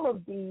 all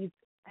of these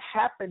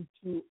happen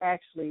to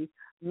actually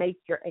make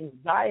your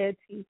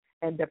anxiety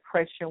and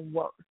depression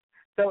worse.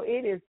 So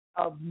it is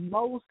of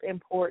most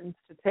importance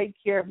to take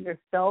care of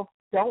yourself.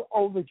 Don't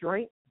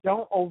overdrink.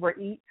 Don't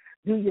overeat.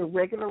 Do your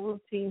regular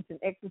routines and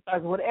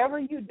exercise. Whatever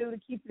you do to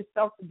keep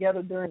yourself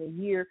together during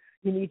the year,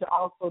 you need to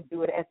also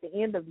do it at the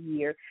end of the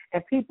year.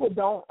 And people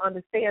don't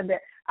understand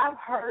that. I've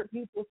heard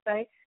people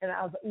say, and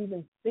I've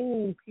even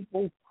seen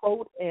people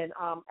quote and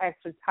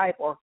actually type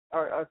or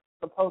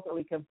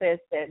supposedly confess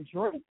that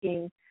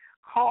drinking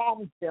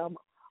calms them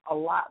a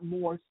lot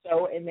more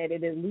so, and that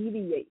it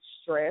alleviates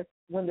stress,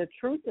 when the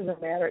truth of the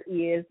matter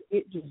is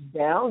it just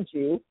downs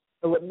you.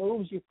 It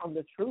removes you from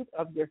the truth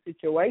of your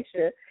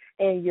situation,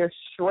 and your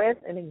stress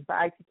and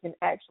anxiety can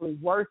actually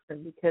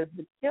worsen because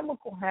the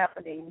chemical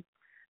happenings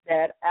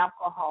that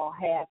alcohol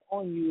has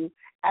on you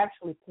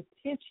actually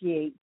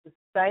potentiates the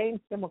same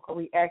chemical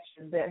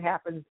reaction that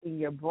happens in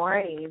your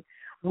brain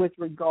with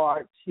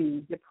regard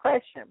to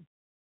depression.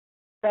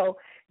 So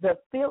the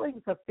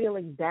feelings of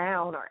feeling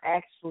down are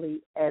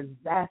actually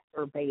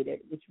exacerbated,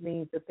 which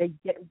means that they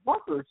get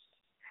worse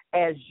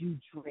as you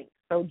drink.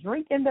 So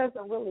drinking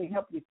doesn't really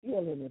help you feel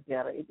any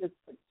better. It just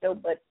puts so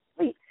much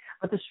sleep,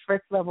 but the stress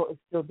level is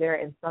still there,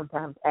 and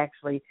sometimes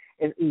actually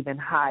is even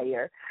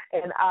higher.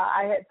 And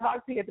I had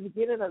talked to you at the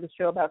beginning of the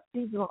show about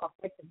seasonal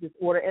affective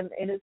disorder,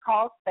 and it's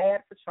called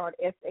SAD for short,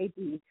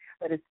 SAD,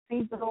 but it's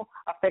seasonal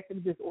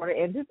affective disorder.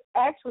 And this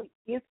actually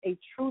is a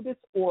true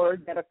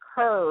disorder that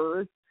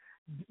occurs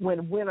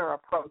when winter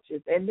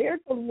approaches. And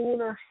there's a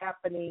lunar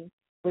happening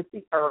with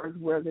the earth,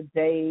 where the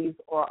days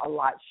are a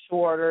lot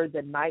shorter,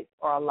 the nights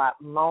are a lot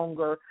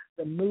longer,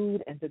 the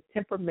mood and the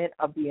temperament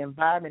of the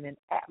environment and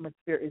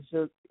atmosphere is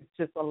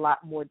just a lot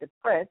more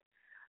depressed,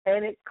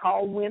 and it's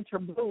called winter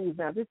blues.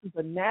 Now, this is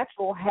a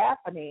natural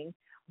happening,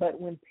 but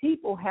when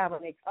people have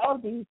all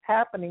these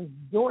happenings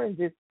during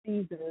this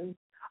season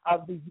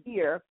of the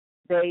year,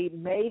 they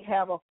may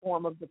have a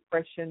form of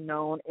depression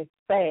known as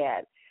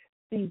SAD,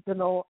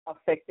 seasonal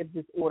affective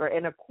disorder.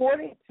 And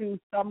according to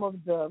some of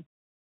the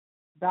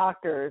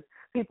doctors,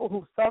 people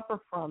who suffer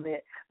from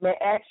it may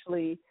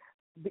actually,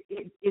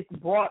 it's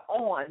brought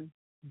on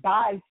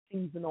by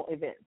seasonal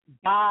events,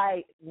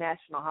 by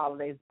national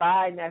holidays,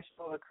 by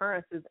national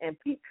occurrences, and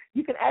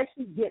you can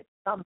actually get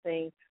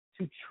something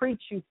to treat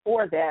you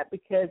for that,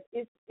 because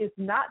it's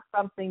not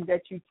something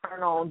that you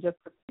turn on just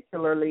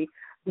particularly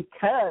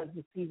because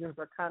the seasons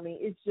are coming.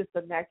 It's just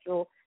a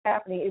natural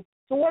happening. It's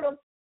sort of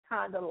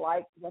kind of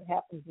like what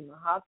happens in the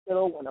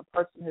hospital when a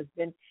person has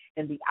been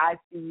in the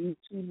ICU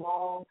too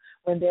long,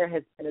 when there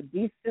has been a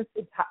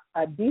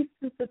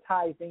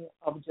desensitizing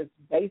of just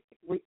basic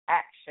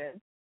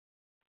reaction,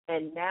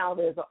 and now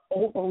there's an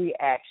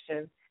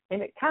overreaction,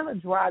 and it kind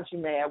of drives you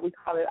mad. We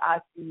call it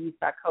ICU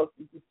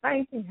psychosis. The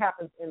same thing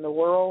happens in the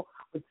world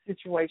with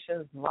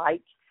situations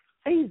like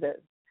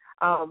seasons.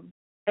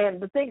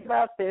 And the thing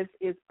about this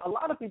is a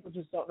lot of people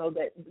just don't know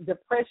that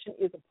depression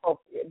is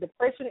appropriate.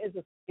 Depression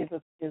is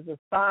a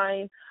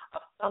sign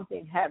of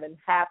something having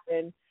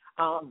happened.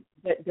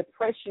 That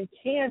depression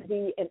can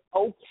be an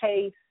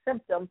okay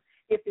symptom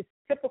if it's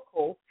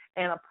typical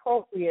and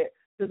appropriate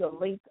to the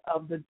length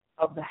of the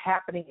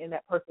happening in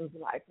that person's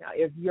life. Now,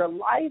 if your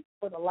life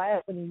for the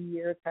last many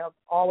years has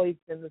always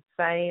been the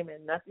same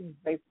and nothing's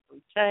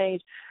basically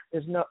changed,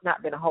 there's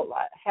not been a whole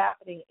lot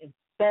happening, and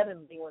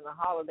suddenly when the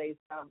holidays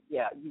come,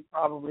 yeah, you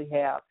probably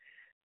have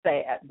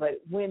SAD.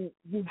 But when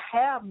you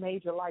have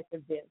major life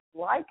events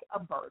like a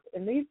birth,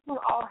 and these don't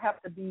all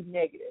have to be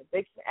negative,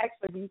 they can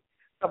actually be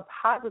some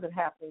positive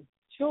happenings,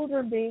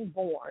 children being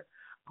born,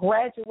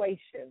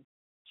 graduation,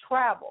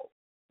 travel,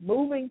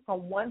 moving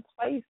from one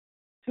place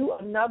to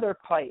another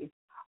place,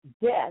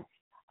 death,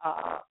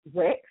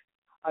 wrecks,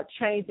 a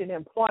change in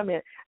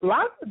employment.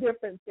 Lots of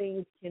different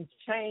things can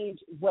change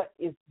what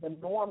is the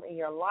norm in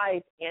your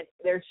life, and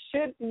there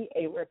should be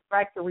a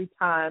refractory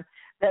time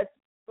that's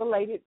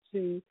related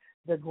to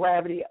the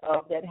gravity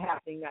of that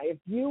happening. Now, if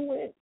you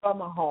went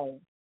from a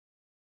home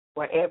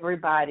where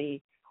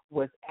everybody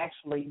was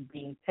actually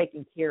being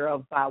taken care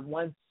of by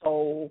one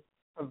sole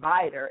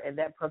provider, and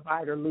that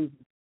provider loses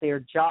their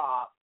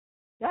job,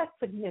 that's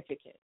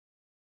significant.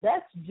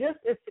 That's just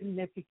as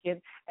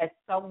significant as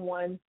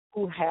someone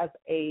who has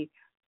a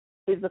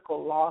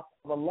physical loss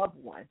of a loved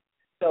one.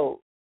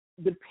 So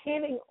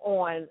depending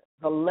on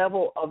the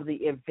level of the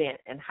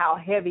event and how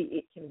heavy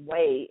it can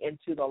weigh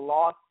into the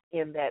loss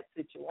in that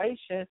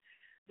situation,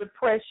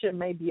 depression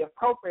may be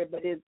appropriate,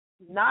 but it's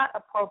not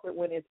appropriate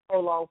when it's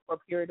prolonged for a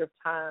period of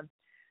time.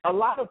 A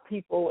lot of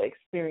people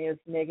experience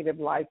negative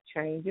life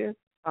changes,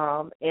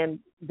 and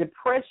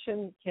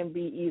depression can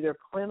be either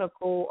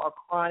clinical or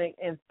chronic.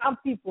 And some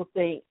people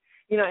think,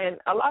 and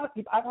a lot of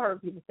people, I've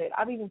heard people say it,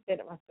 I've even said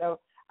it myself,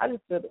 I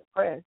just feel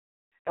depressed.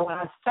 And when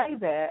I say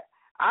that,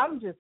 I'm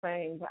just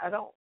saying that I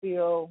don't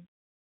feel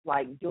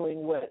like doing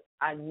what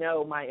I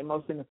know my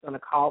emotion is going to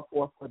call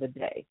for the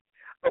day.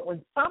 But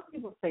when some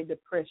people say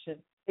depression,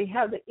 they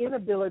have the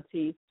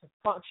inability to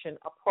function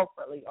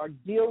appropriately or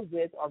deal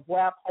with or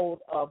grab hold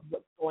of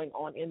what's going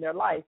on in their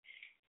life.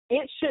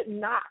 It should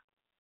not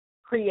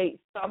create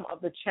some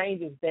of the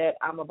changes that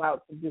I'm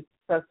about to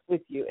discuss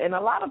with you. And a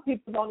lot of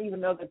people don't even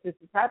know that this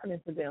is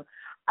happening to them.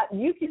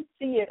 You can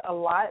see it a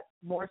lot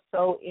more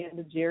so in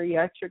the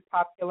geriatric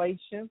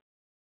population.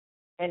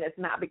 And it's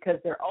not because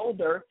they're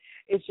older.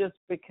 It's just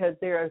because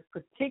there are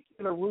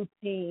particular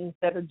routines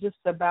that are just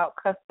about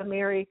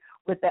customary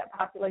with that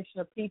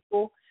population of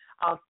people.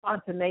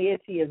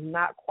 Spontaneity is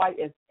not quite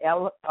as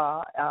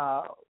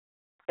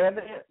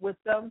evident with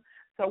them.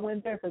 So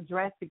when there's a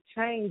drastic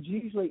change,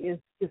 usually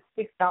it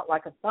sticks out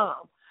like a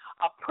thumb.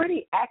 A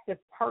pretty active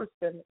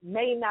person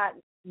may not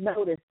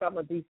notice some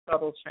of these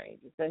subtle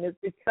changes. And it's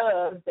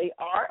because they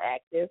are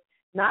active,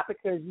 not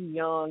because you're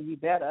young, you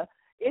better.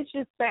 It's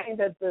just saying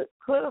that the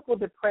clinical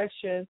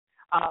depression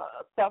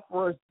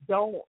sufferers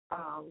don't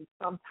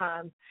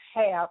sometimes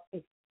have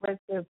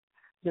expressive,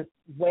 just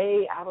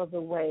way out of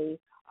the way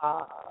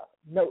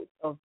notes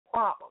of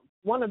problems.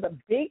 One of the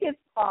biggest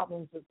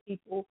problems with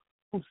people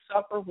who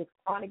suffer with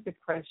chronic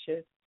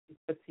depression is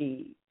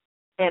fatigue.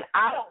 And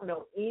I don't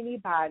know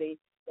anybody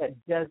that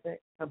doesn't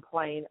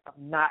complain of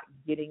not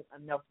getting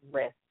enough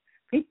rest.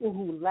 People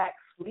who lack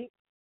sleep.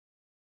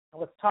 I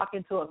was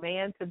talking to a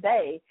man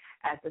today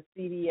at the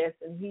CVS,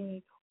 and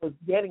he was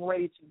getting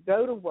ready to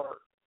go to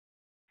work,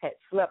 had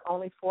slept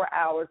only 4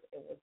 hours,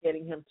 and was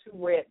getting him 2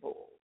 Red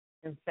Bulls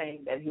and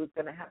saying that he was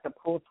going to have to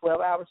pull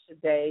 12 hours a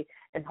day,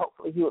 and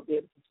hopefully he would be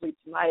able to sleep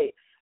tonight,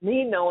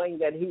 me knowing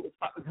that he was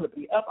probably going to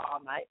be up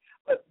all night.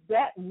 But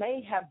that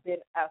may have been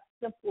a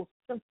simple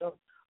symptom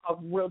of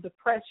real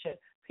depression.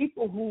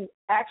 People who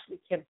actually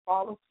can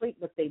fall asleep,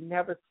 but they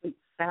never sleep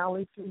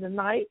soundly through the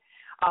night.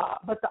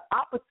 But the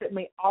opposite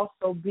may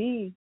also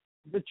be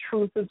the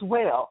truth as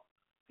well.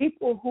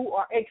 People who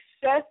are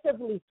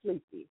excessively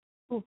sleepy,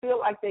 who feel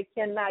like they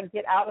cannot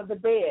get out of the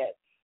bed,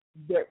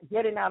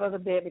 getting out of the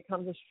bed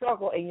becomes a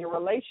struggle, and your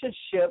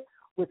relationship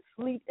with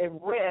sleep and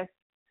rest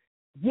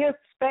gives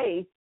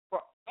space for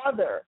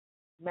other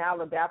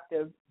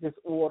maladaptive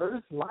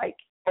disorders like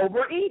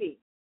overeating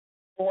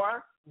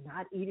or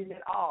not eating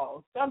at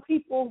all. Some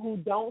people who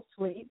don't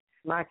sleep,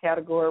 my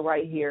category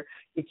right here,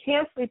 you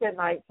can't sleep at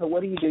night, so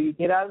what do? You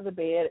get out of the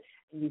bed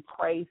and you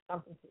crave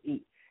something to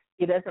eat.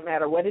 It doesn't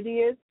matter what it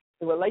is.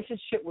 The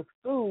relationship with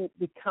food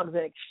becomes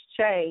an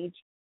exchange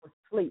for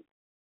sleep.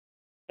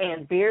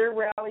 And very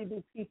rarely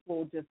do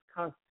people just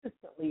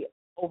consistently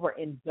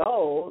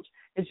overindulge.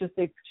 It's just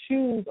they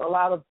choose a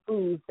lot of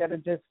foods that are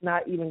just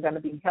not even going to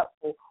be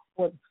helpful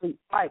for the sleep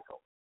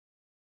cycle.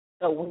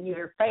 So when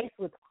you're faced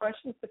with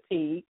crushing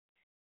fatigue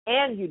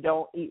and you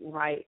don't eat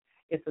right,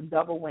 it's a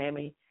double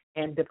whammy,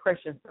 and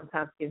depression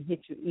sometimes can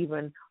hit you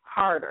even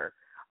harder.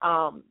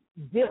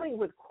 Dealing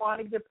with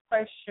chronic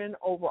depression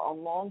over a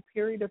long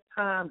period of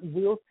time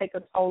will take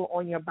a toll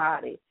on your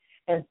body.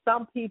 And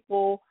some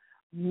people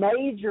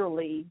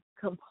majorly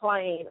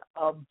complain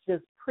of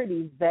just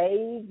pretty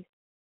vague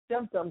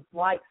symptoms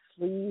like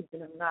sleep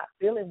and not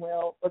feeling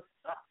well, but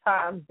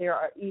sometimes there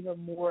are even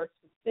more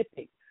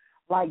specific,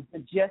 like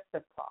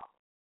digestive problems,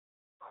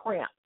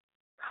 cramps,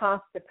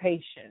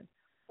 constipation,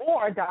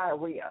 or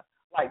diarrhea.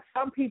 Like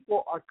some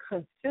people are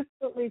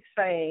consistently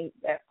saying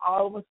that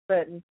all of a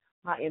sudden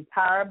my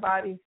entire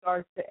body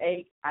starts to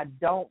ache, I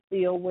don't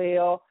feel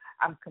well,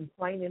 I'm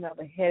complaining of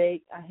a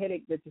headache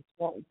that just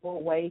won't go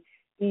away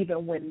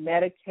even when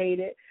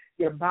medicated.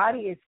 Your body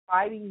is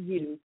fighting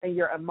you, and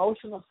your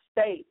emotional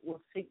state will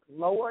sink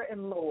lower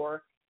and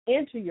lower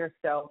into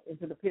yourself,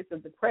 into the pits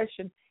of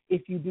depression,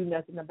 if you do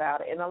nothing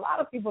about it. And a lot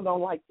of people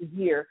don't like to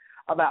hear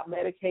about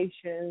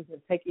medications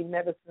and taking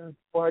medicines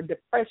for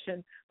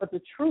depression, but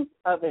the truth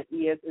of it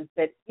is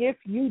that if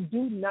you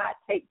do not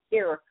take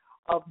care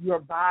of your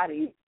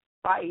body,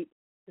 fight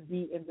to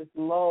be in this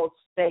low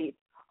state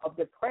of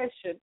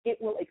depression, it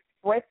will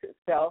express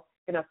itself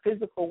in a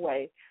physical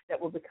way that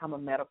will become a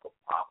medical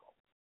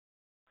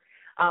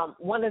problem.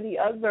 One of the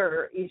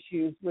other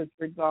issues with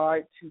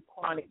regard to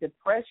chronic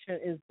depression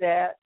is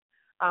that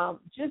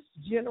just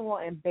general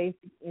and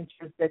basic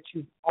interests that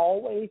you've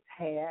always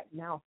had,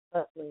 now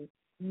suddenly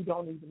you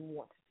don't even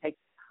want to take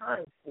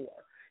time for.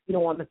 You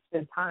don't want to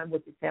spend time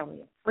with your family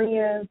and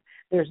friends.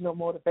 There's no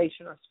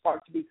motivation or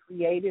spark to be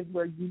creative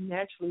where you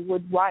naturally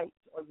would write,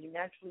 or you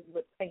naturally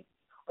would paint,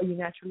 or you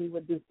naturally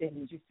would do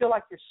things. You feel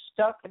like you're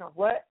stuck in a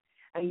rut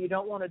and you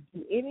don't want to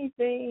do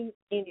anything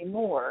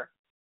anymore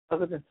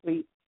other than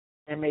sleep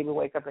and maybe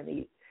wake up and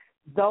eat.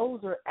 Those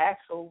are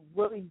actual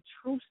really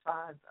true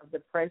signs of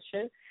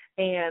depression.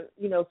 And,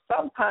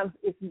 sometimes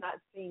it's not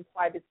seen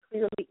quite as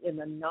clearly in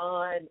the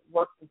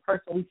non-working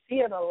person. We see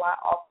it a lot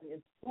often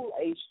in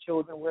school-age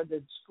children where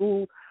the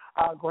school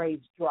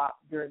grades drop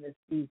during this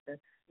season.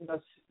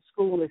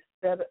 School is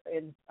set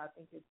in, I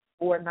think it's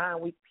 4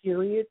 9-week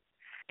periods.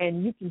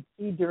 And you can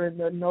see during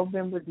the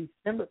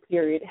November-December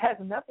period, it has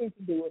nothing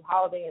to do with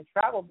holiday and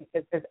travel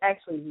because there's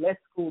actually less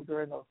school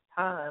during those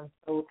times.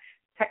 So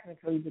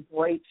technically the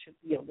grades should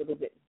be a little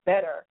bit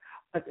better.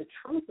 But the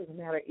truth of the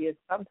matter is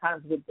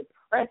sometimes with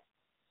depressed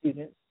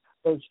students,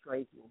 those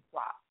grades will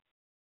drop.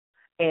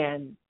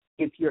 And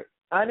if you're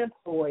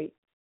unemployed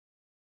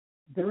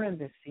during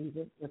this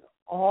season with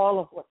all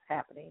of what's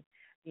happening,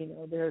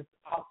 there's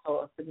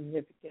also a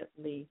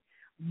significantly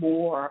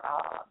more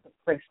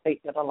depressed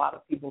state that a lot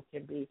of people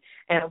can be.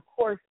 And, of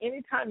course,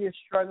 anytime you're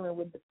struggling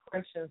with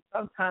depression,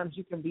 sometimes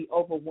you can be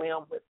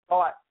overwhelmed with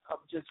thoughts of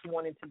just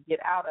wanting to get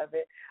out of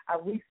it. I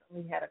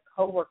recently had a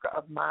coworker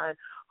of mine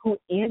who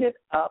ended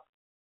up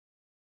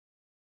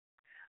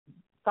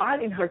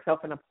finding herself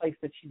in a place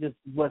that she just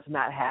was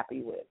not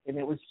happy with. And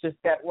it was just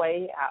that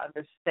way. I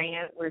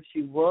understand where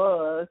she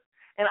was.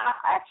 And I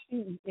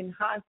actually, in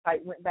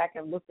hindsight, went back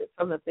and looked at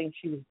some of the things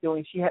she was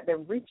doing. She had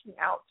been reaching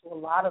out to a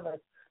lot of us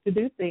to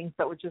do things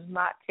that were just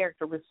not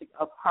characteristic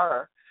of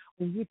her.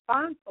 When you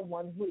find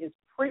someone who is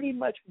pretty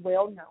much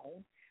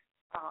well-known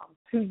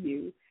to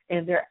you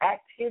and their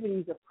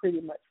activities are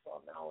pretty much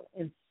well-known,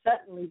 and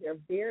suddenly they're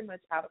very much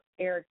out of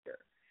character,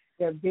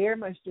 they're very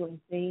much doing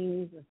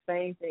things and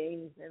saying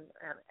things and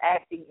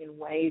acting in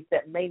ways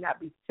that may not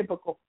be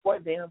typical for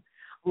them,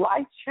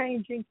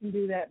 life-changing can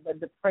do that, but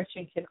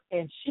depression can.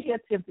 And she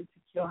attempted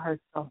to kill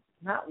herself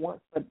not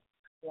once but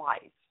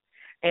twice.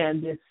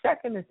 And the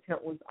second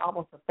attempt was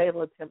almost a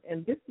fatal attempt.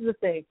 And this is the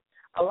thing.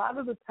 A lot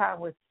of the time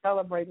we're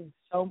celebrating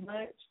so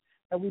much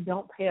that we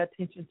don't pay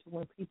attention to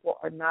when people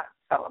are not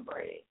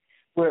celebrating.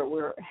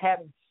 We're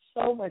having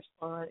so much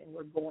fun and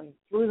we're going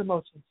through the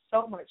motions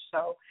so much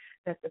so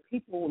that the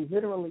people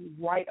literally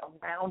right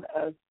around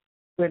us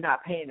we're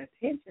not paying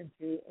attention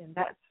to, and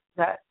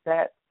that's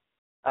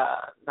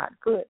not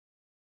good.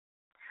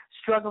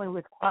 Struggling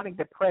with chronic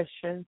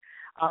depression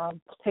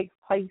takes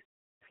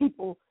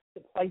people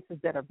to places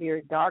that are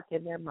very dark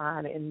in their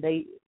mind, and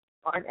they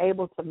aren't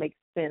able to make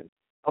sense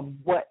of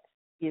what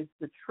is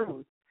the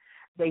truth.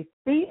 They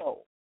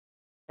feel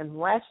and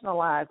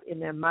rationalize in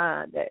their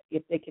mind that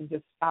if they can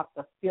just stop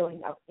the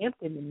feeling of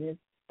emptiness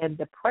and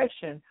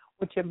depression,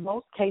 which in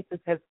most cases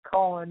has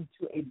gone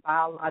to a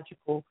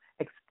biological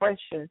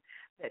expression,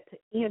 that to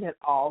end it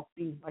all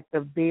seems like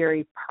the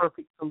very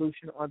perfect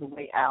solution or the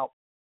way out.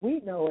 We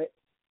know it.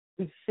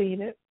 We've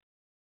seen it.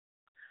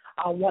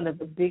 One of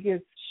the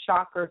biggest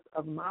shockers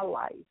of my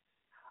life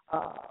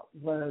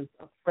was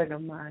a friend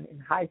of mine in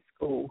high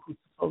school who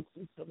supposed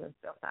to kill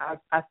himself.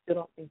 Now, I still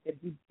don't think that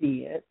he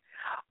did,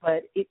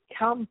 but it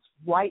comes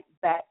right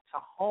back to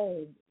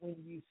home when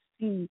you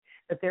see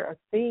that there are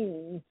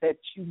things that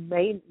you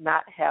may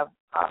not have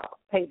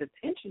paid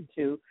attention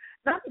to.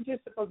 Not that you're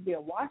supposed to be a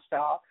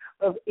watchdog,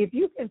 but if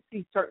you can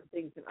see certain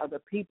things in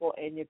other people,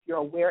 and if you're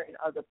aware in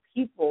other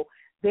people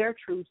their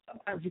truths,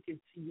 sometimes you can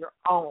see your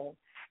own.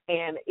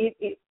 And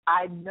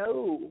I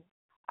know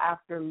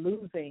after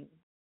losing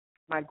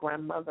my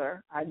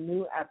grandmother, I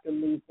knew after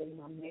losing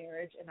my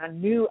marriage, and I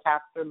knew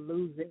after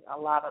losing a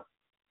lot of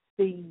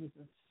things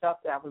and stuff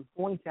that I was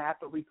going to have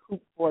to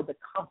recoup for the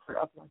comfort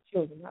of my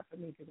children, not for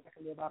me because I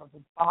could live out of a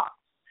box.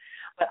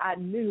 But I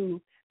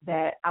knew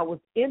that I was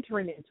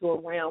entering into a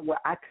realm where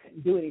I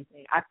couldn't do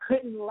anything. I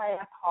couldn't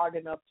laugh hard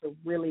enough to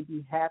really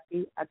be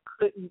happy. I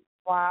couldn't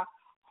cry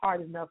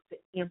hard enough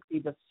to empty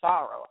the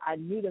sorrow. I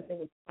knew that there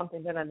was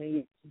something that I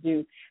needed to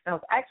do. And I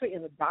was actually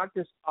in the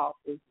doctor's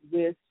office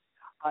with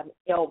an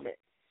ailment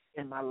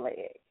in my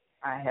leg.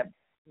 My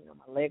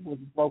leg was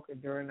broken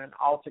during an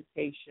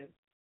altercation.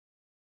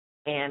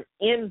 And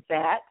in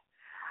that,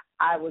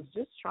 I was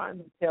just trying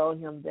to tell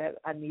him that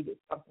I needed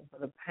something for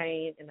the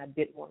pain and I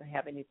didn't want to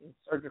have anything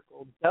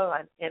surgical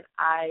done. And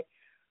I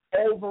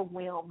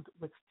overwhelmed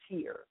with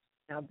tears.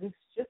 Now, this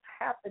just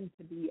happened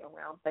to be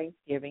around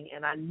Thanksgiving,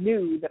 and I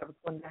knew that I was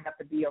going to have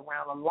to be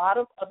around a lot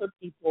of other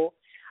people.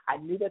 I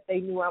knew that they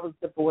knew I was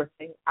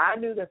divorcing. I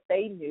knew that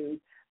they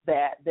knew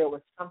that there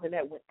was something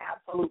that went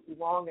absolutely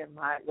wrong in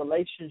my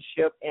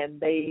relationship, and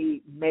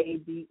they may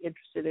be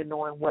interested in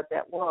knowing what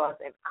that was.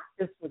 And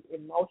I just was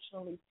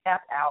emotionally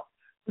tapped out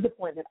to the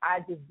point that I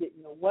just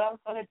didn't know what I was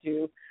going to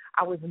do.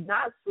 I was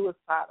not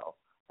suicidal,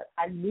 but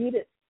I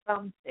needed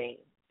something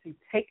to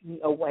take me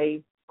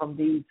away from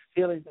these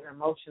feelings and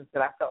emotions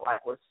that I felt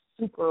like were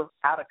super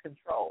out of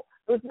control.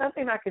 There was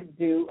nothing I could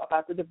do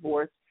about the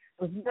divorce.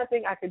 There was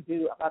nothing I could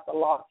do about the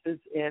losses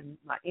in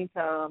my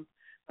income,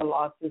 the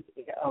losses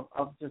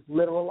of just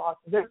literal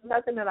losses. There's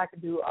nothing that I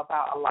could do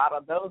about a lot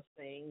of those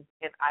things.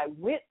 And I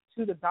went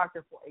to the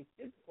doctor for a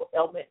physical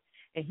ailment,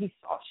 and he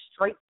saw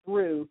straight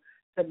through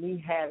to me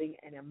having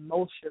an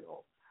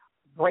emotional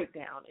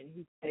breakdown. And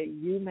he said,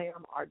 "You,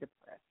 ma'am, are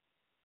depressed."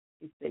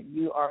 He said,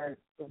 "You are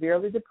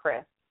severely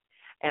depressed.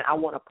 And I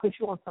want to put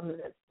you on something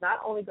that's not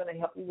only going to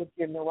help you with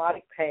your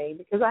neurotic pain,"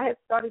 because I had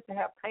started to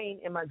have pain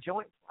in my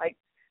joints like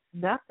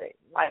nothing.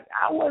 Like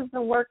I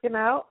wasn't working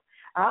out.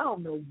 I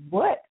don't know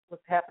what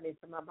was happening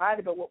to my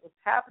body, but what was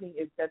happening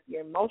is that the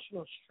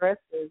emotional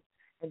stresses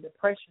and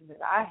depression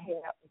that I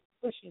had was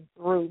pushing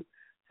through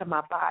to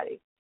my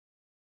body.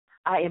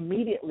 I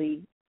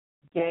immediately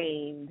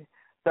gained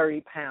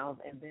 30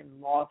 pounds and then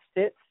lost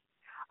it.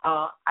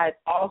 I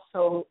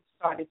also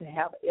started to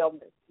have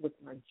ailments with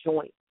my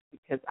joints,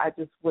 because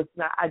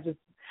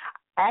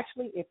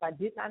actually, if I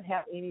did not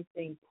have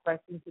anything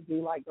pressing to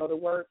do, like go to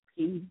work,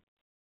 pee,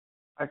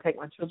 or take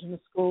my children to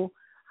school,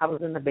 I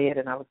was in the bed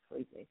and I was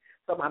sleeping.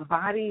 So my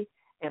body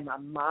and my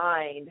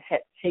mind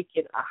had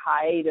taken a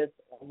hiatus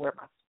on where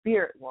my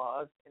spirit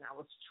was, and I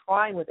was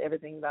trying with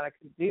everything that I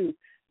could do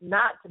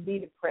not to be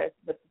depressed.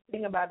 But the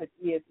thing about it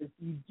is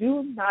you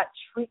do not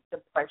treat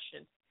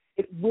depression,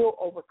 it will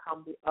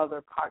overcome the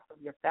other parts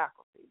of your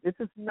faculty. This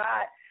is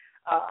not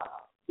a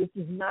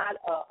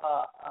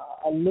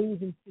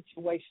losing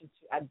situation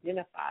to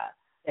identify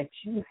that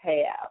you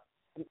have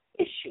an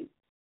issue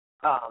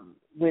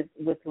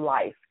with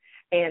life.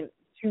 And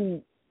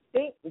to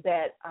think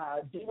that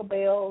jingle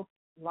bells,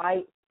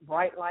 lights,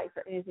 bright lights,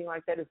 or anything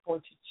like that is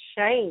going to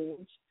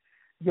change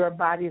your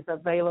body's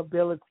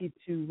availability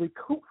to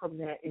recoup from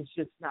that is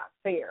just not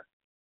fair.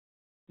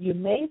 You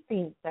may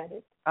think that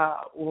it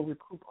will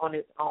recoup on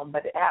its own,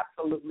 but it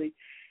absolutely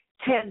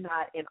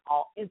cannot in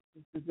all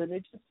instances, and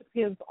it just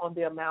depends on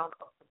the amount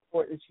of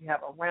support that you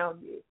have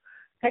around you.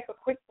 Take a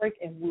quick break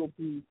and we'll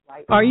be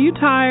right back. Are you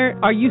tired?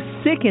 Are you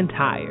sick and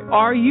tired?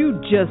 Are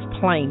you just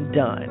plain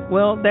done?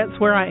 Well, that's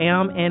where I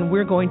am, and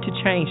we're going to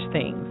change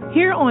things.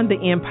 Here on The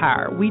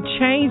Empire, we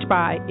change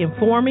by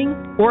informing,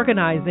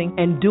 organizing,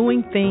 and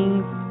doing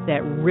things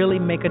that really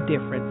make a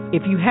difference.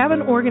 If you have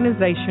an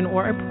organization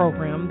or a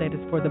program that is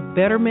for the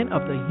betterment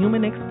of the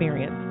human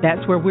experience,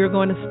 that's where we're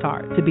going to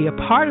start. To be a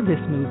part of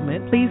this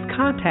movement, please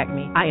contact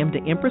me. I am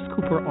the Empress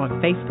Cooper on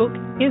Facebook,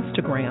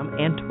 Instagram,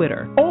 and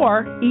Twitter.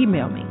 Or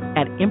email me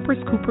at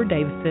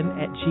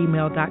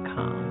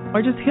empresscooperdavison@gmail.com.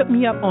 Or just hit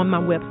me up on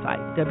my website,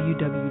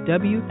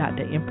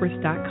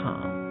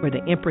 www.theempress.com, where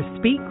the Empress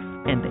speaks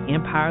and the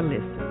Empire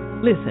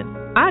listens. Listen,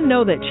 I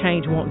know that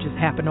change won't just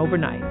happen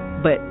overnight,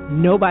 but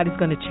nobody's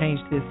going to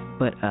change this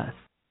but us.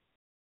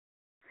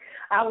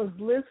 I was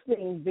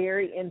listening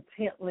very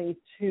intently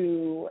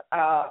to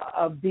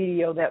a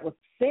video that was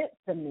sent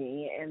to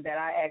me and that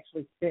I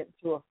actually sent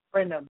to a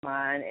friend of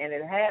mine, and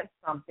it had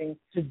something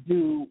to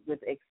do with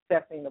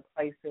accepting the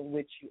place in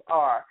which you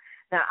are.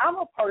 Now, I'm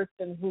a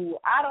person who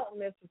I don't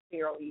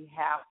necessarily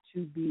have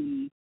to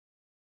be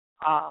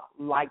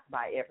liked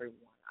by everyone.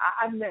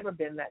 I've never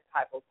been that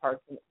type of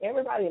person.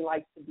 Everybody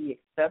likes to be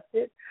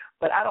accepted,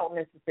 but I don't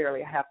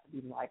necessarily have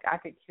to be liked. I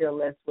could care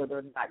less whether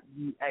or not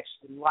you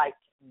actually like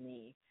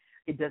me.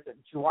 It doesn't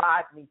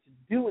drive me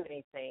to do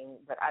anything,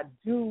 but I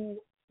do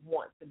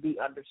want to be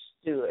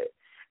understood.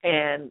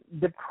 And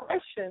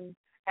depression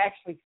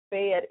actually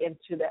fed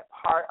into that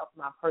part of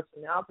my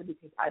personality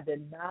because I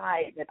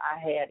denied that I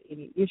had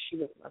any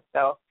issue with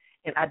myself,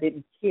 and I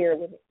didn't care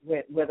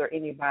whether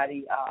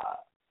anybody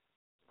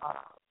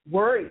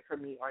worried for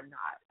me or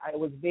not. It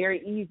was very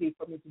easy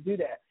for me to do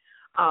that.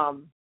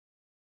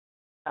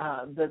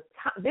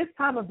 This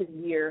time of the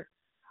year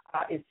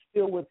is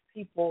filled with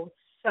people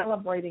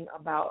celebrating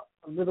about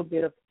a little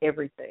bit of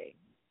everything.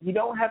 You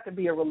don't have to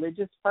be a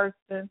religious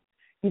person.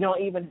 You don't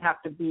even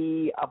have to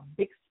be a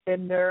big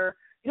spender.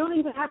 You don't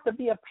even have to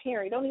be a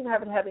parent. You don't even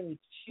have to have any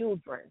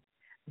children.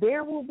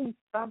 There will be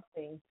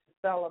something to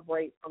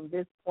celebrate from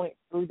this point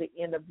through the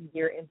end of the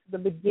year into the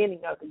beginning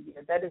of the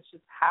year. That is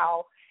just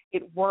how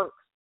it works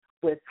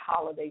with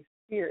holiday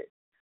spirit.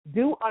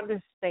 Do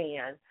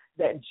understand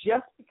that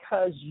just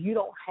because you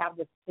don't have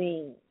the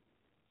things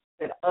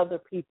that other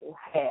people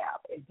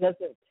have, it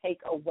doesn't take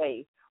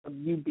away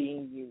from you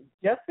being you.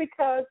 Just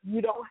because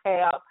you don't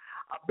have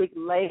a big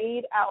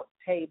laid out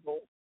table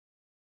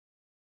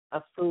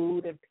of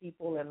food and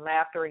people and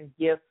laughter and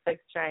gifts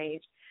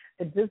exchange,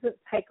 it doesn't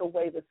take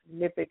away the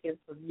significance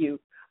of you.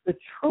 The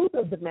truth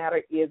of the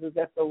matter is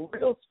that the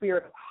real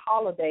spirit of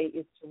holiday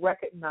is to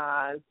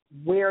recognize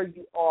where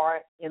you are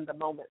in the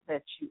moment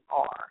that you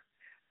are.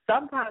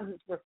 Sometimes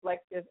it's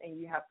reflective and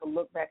you have to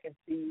look back and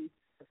see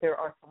that there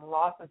are some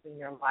losses in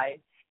your life,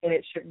 and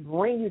it should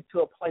bring you to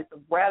a place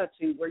of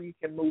gratitude where you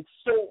can move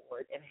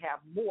forward and have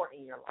more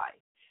in your life.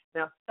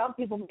 Now, some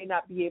people may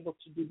not be able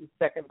to do the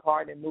second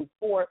part and move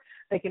forward.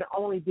 They can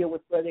only deal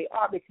with where they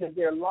are because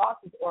their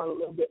losses are a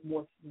little bit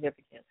more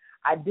significant.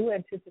 I do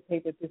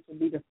anticipate that this will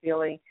be the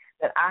feeling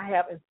that I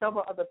have and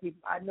several other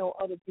people. I know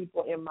other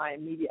people in my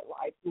immediate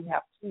life who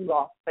have 2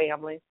 lost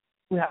families,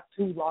 who have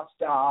 2 lost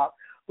jobs,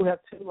 who have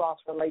 2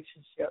 lost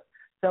relationships.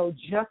 So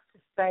just to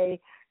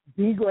say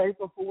be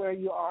grateful for where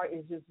you are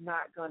is just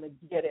not going to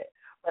get it.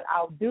 But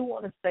I do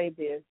want to say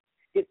this.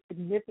 It's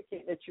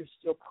significant that you're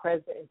still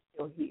present and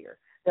still here.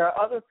 There are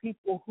other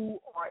people who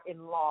are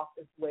in loss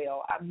as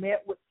well. I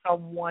met with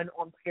someone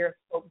on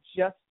Periscope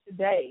just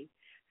today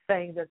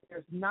saying that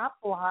there's not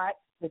a lot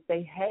that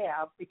they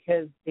have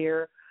because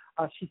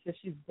she says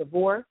she's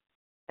divorced,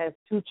 has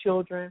 2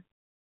 children,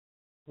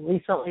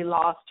 recently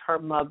lost her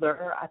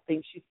mother, I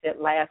think she said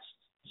last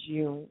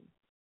June.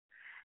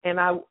 And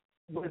I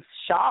was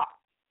shocked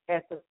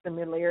at the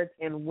similarity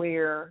in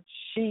where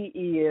she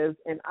is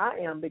and I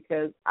am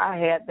because I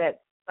had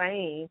that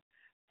same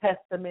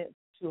testament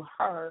to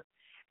her.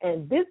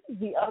 And this is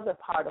the other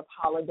part of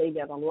holiday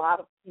that a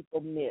lot of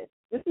people miss.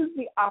 This is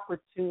the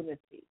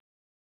opportunity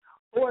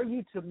for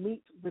you to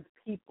meet with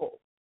people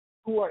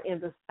who are in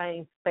the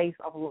same space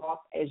of loss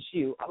as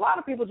you. A lot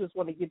of people just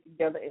want to get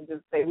together and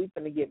just say, we're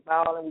going to get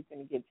violent, we're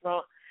going to get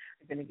drunk,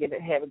 we're going to get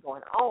it heavy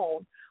going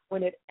on,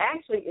 when it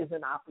actually is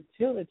an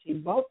opportunity,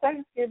 both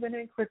Thanksgiving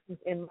and Christmas,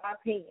 in my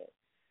opinion,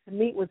 to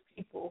meet with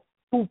people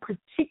who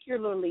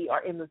particularly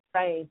are in the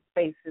same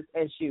spaces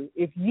as you.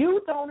 If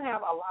you don't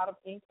have a lot of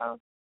income,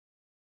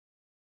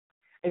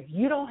 if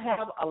you don't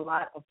have a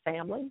lot of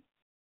family,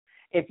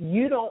 if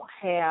you don't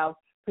have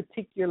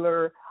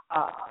particular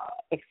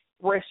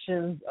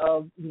expressions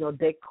of,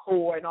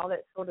 decor and all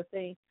that sort of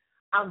thing,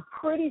 I'm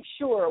pretty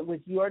sure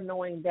with your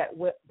knowing that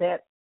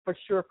for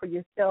sure for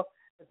yourself,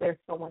 that there's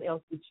someone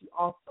else that you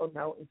also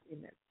know is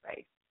in that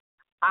space.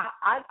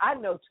 I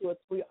know 2 or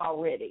 3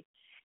 already.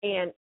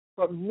 And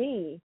for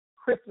me,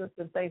 Christmas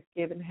and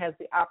Thanksgiving has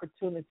the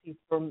opportunity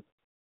to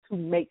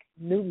make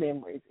new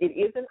memories. It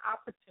is an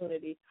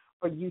opportunity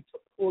for you to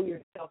pull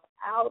yourself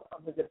out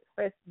of the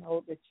depressed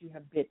mode that you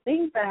have been.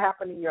 Things that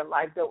happen in your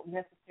life don't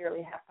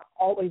necessarily have to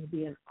always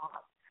be an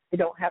loss. They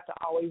don't have to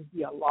always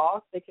be a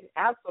loss. They can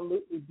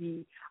absolutely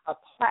be a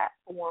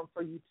platform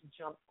for you to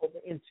jump over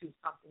into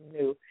something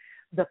new.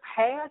 The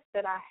past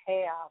that I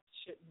have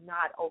should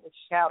not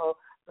overshadow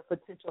the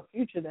potential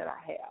future that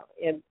I have.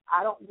 And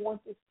I don't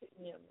want this to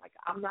end. Like,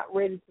 I'm not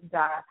ready to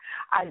die.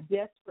 I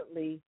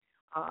desperately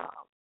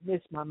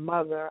miss my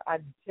mother. I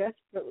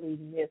desperately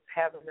miss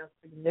having a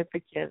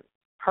significant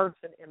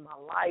person in my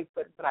life.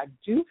 But what I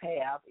do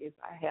have is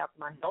I have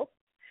my health.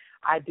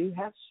 I do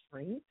have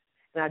strength.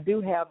 And I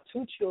do have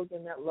 2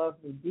 children that love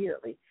me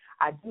dearly.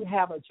 I do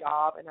have a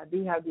job, and I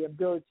do have the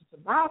ability to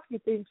buy a few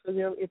things for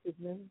them if it's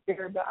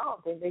necessary, but I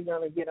don't think they're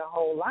going to get a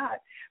whole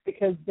lot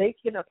because they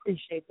can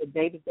appreciate the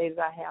day-to-day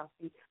that I have.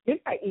 See, you're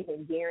not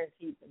even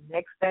guaranteed the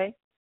next day.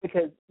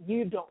 because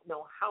you don't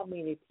know how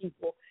many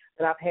people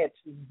that I've had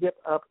to zip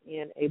up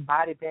in a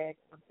body bag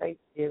on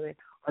Thanksgiving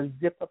or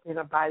zip up in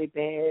a body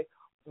bag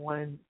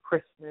on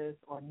Christmas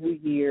or New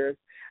Year's.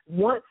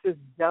 Once it's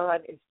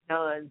done, it's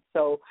done.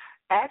 So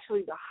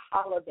actually the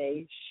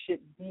holiday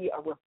should be a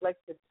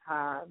reflective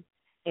time.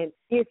 And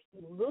if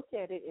you look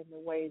at it in the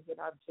ways that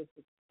I've just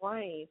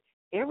explained,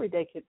 every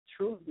day could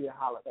truly be a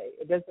holiday.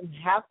 It doesn't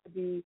have to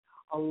be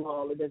a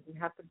lull. It doesn't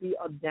have to be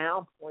a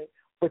down point.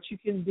 What you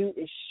can do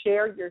is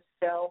share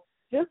yourself,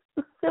 just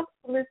the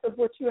simpleness of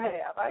what you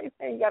have. I ain't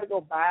saying you got to go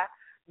buy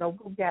no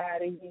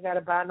Bugatti. You ain't got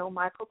to buy no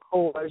Michael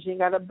Kors. You ain't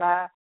got to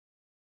buy,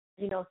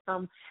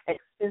 some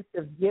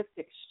expensive gift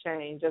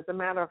exchange. As a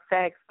matter of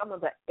fact, some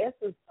of the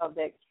essence of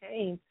that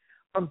came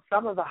from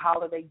some of the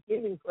holiday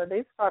givings where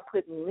they start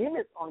putting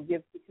limits on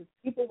gifts because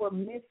people were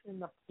missing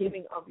the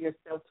giving of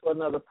yourself to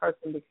another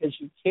person because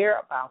you care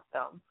about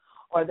them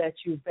or that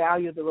you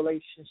value the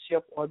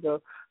relationship or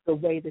the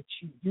way that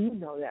you do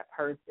know that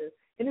person.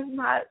 And it's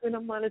not in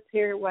a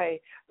monetary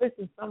way.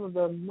 Listen, some of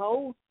the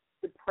most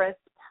depressed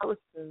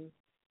persons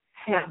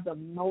have the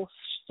most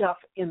stuff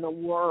in the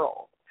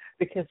world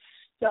because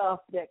stuff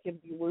that can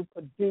be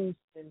reproduced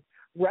and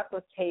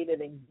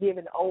replicated and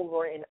given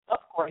over and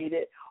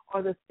upgraded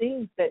are the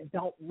things that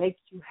don't make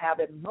you have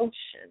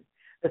emotion.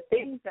 The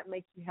things that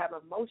make you have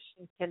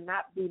emotion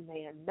cannot be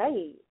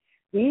man-made.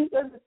 These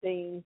are the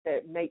things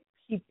that make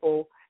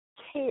people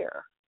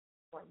care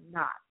or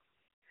not.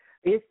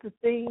 It's the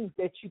things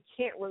that you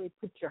can't really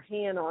put your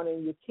hand on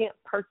and you can't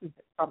purchase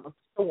it from a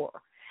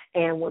store.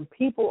 And when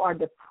people are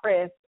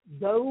depressed,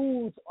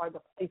 those are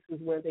the places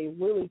where they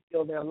really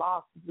feel their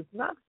losses. It's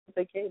not because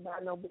they can't buy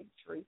no big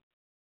tree.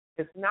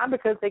 It's not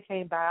because they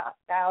can't buy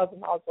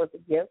 1,000 all sorts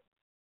of gifts.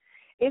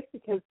 It's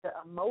because the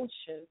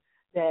emotion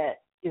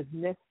that is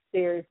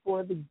necessary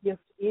for the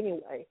gift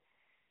anyway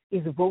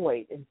is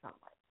void in some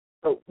way.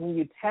 So when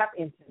you tap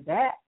into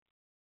that,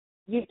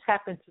 you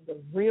tap into the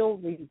real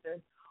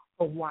reason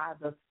for why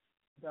the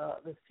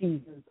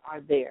seasons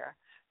are there.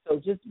 So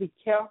just be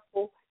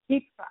careful.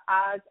 Keep your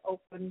eyes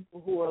open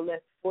for who are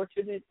less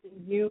fortunate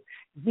than you.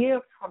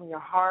 Give from your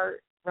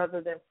heart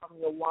rather than from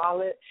your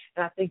wallet.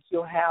 And I think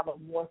you'll have a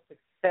more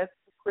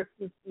successful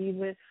Christmas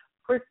even.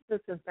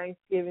 Christmas and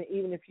Thanksgiving,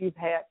 even if you've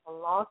had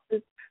some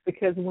losses,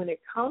 because when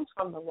it comes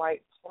from the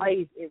right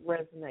place, it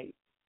resonates.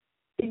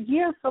 The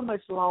year's so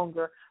much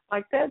longer.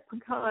 Like that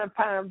pecan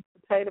pie and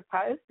potato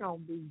pie, it's going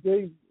to be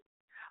good.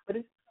 But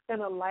it's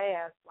going to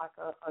last like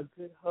a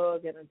good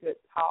hug and a good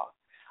talk.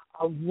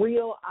 A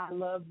real I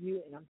love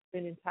you and I'm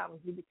spending time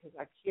with you because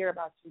I care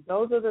about you.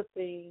 Those are the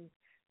things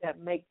that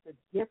make the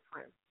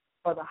difference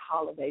for the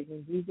holidays.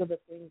 And these are the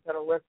things that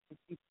are rescuing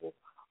people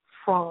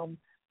from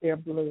their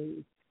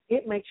blues.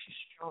 It makes you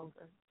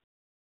stronger.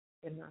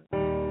 Good night.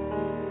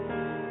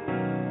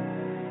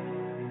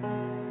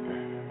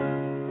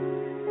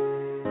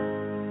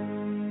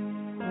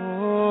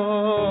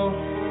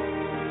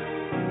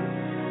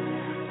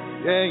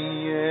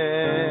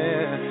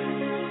 Yeah.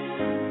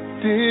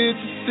 Did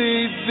you see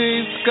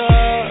these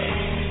scars?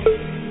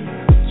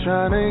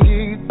 Trying to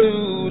get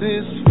through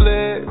this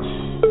flesh,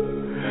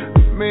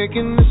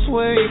 making this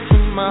way to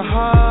my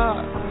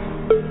heart,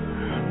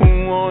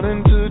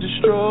 wanting to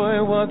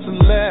destroy what's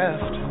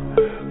left.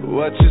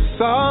 What you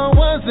saw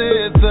was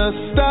it the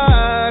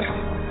start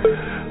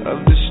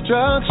of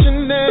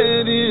destruction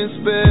at its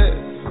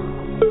best?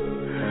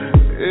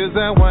 Is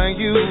that why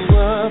you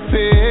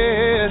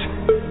appeared?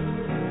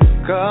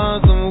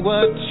 'Cause of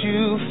what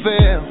you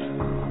felt?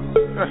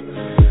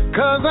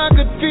 'Cause I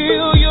could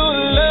feel your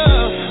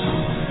love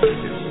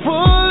is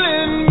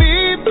pulling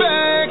me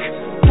back,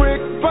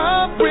 brick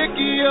by brick.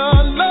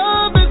 Your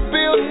love is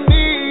building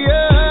me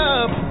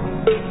up.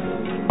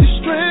 Your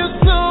strength's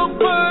so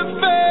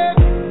perfect,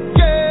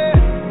 yeah.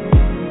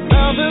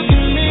 Now look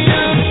at me,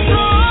 I'm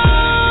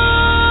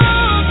stronger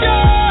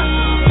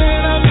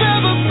than I've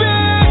ever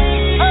been.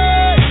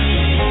 Hey,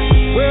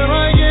 where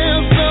I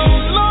am so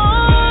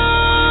longer,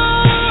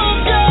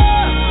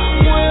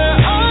 where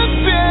I've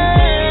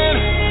been.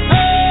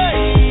 Hey,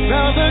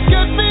 now look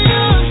at me,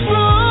 I'm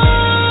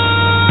stronger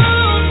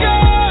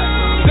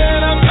than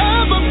I've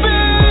ever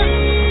been.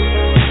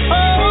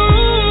 Oh,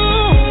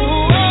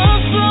 I'm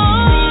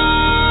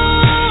stronger,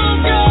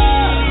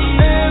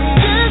 and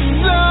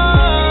it's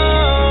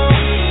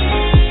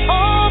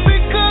all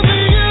because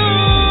of you.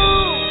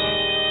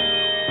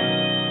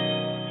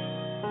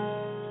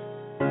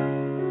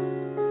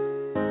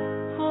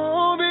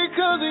 All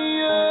because of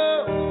you.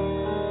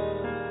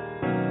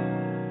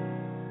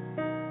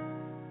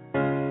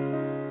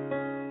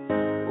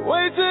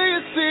 Wait till you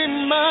see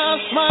my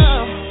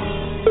smile.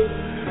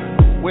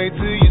 Wait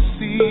till you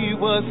see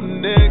what's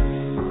next.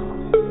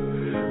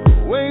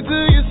 Wait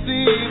till you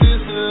see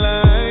this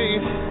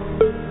light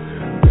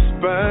that's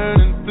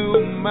burning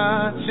through my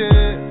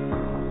chest.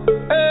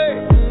 Hey,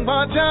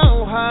 watch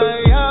how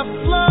high I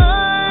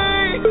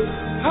fly,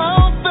 how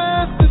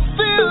fast this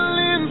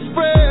feeling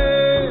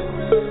spreads.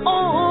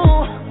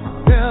 Oh,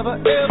 never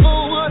ever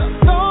would I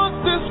thought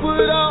this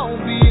would all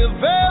be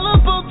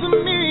available to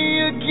me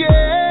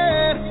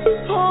again.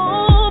 Oh,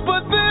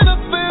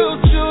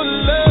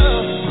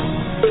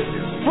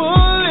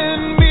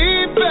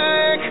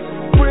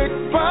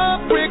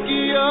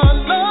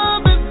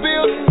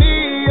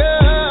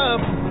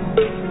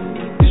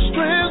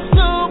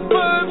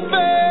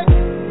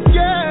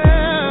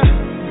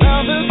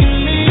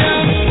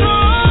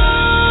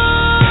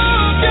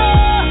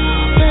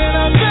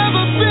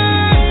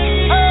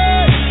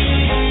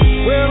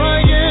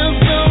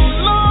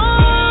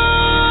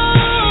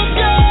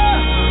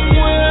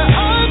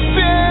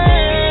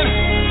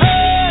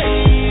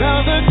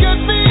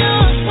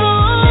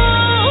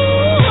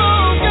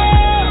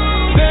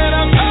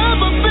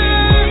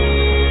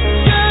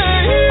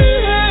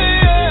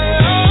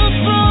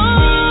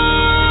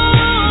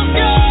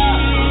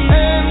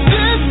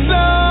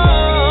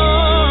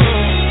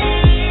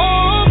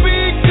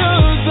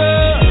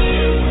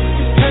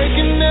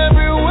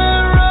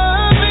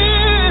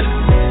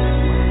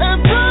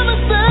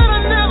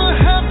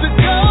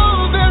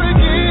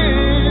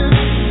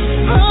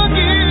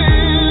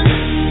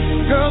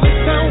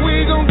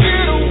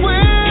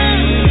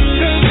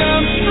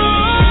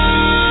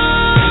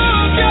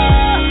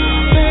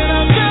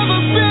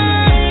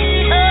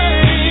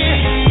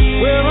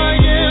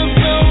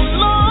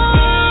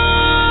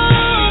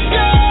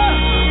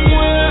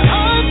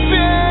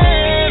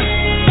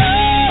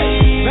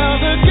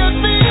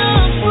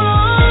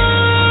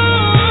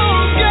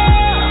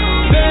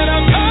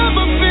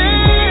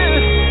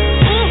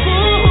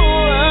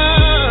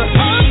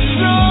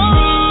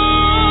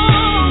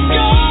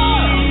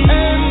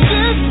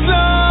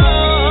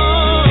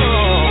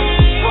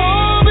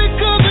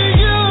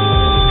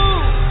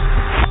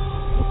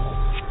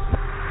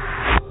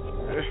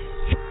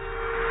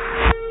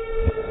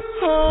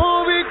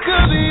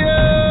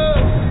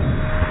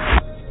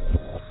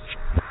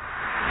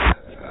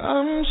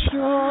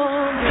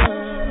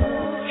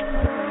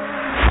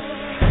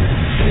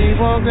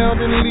 walk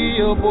out and leave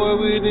your boy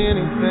with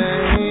anything.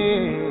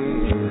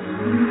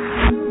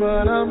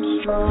 But I'm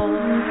strong.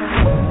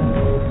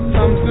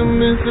 I'm still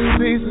missing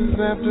pieces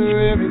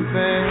after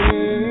everything.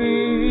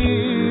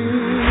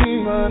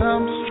 But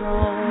I'm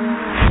strong.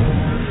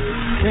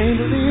 Can't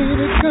believe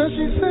it 'cause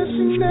she said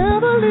she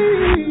never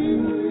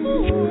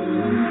leaves.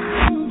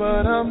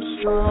 But I'm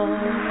strong.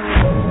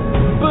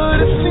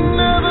 But if she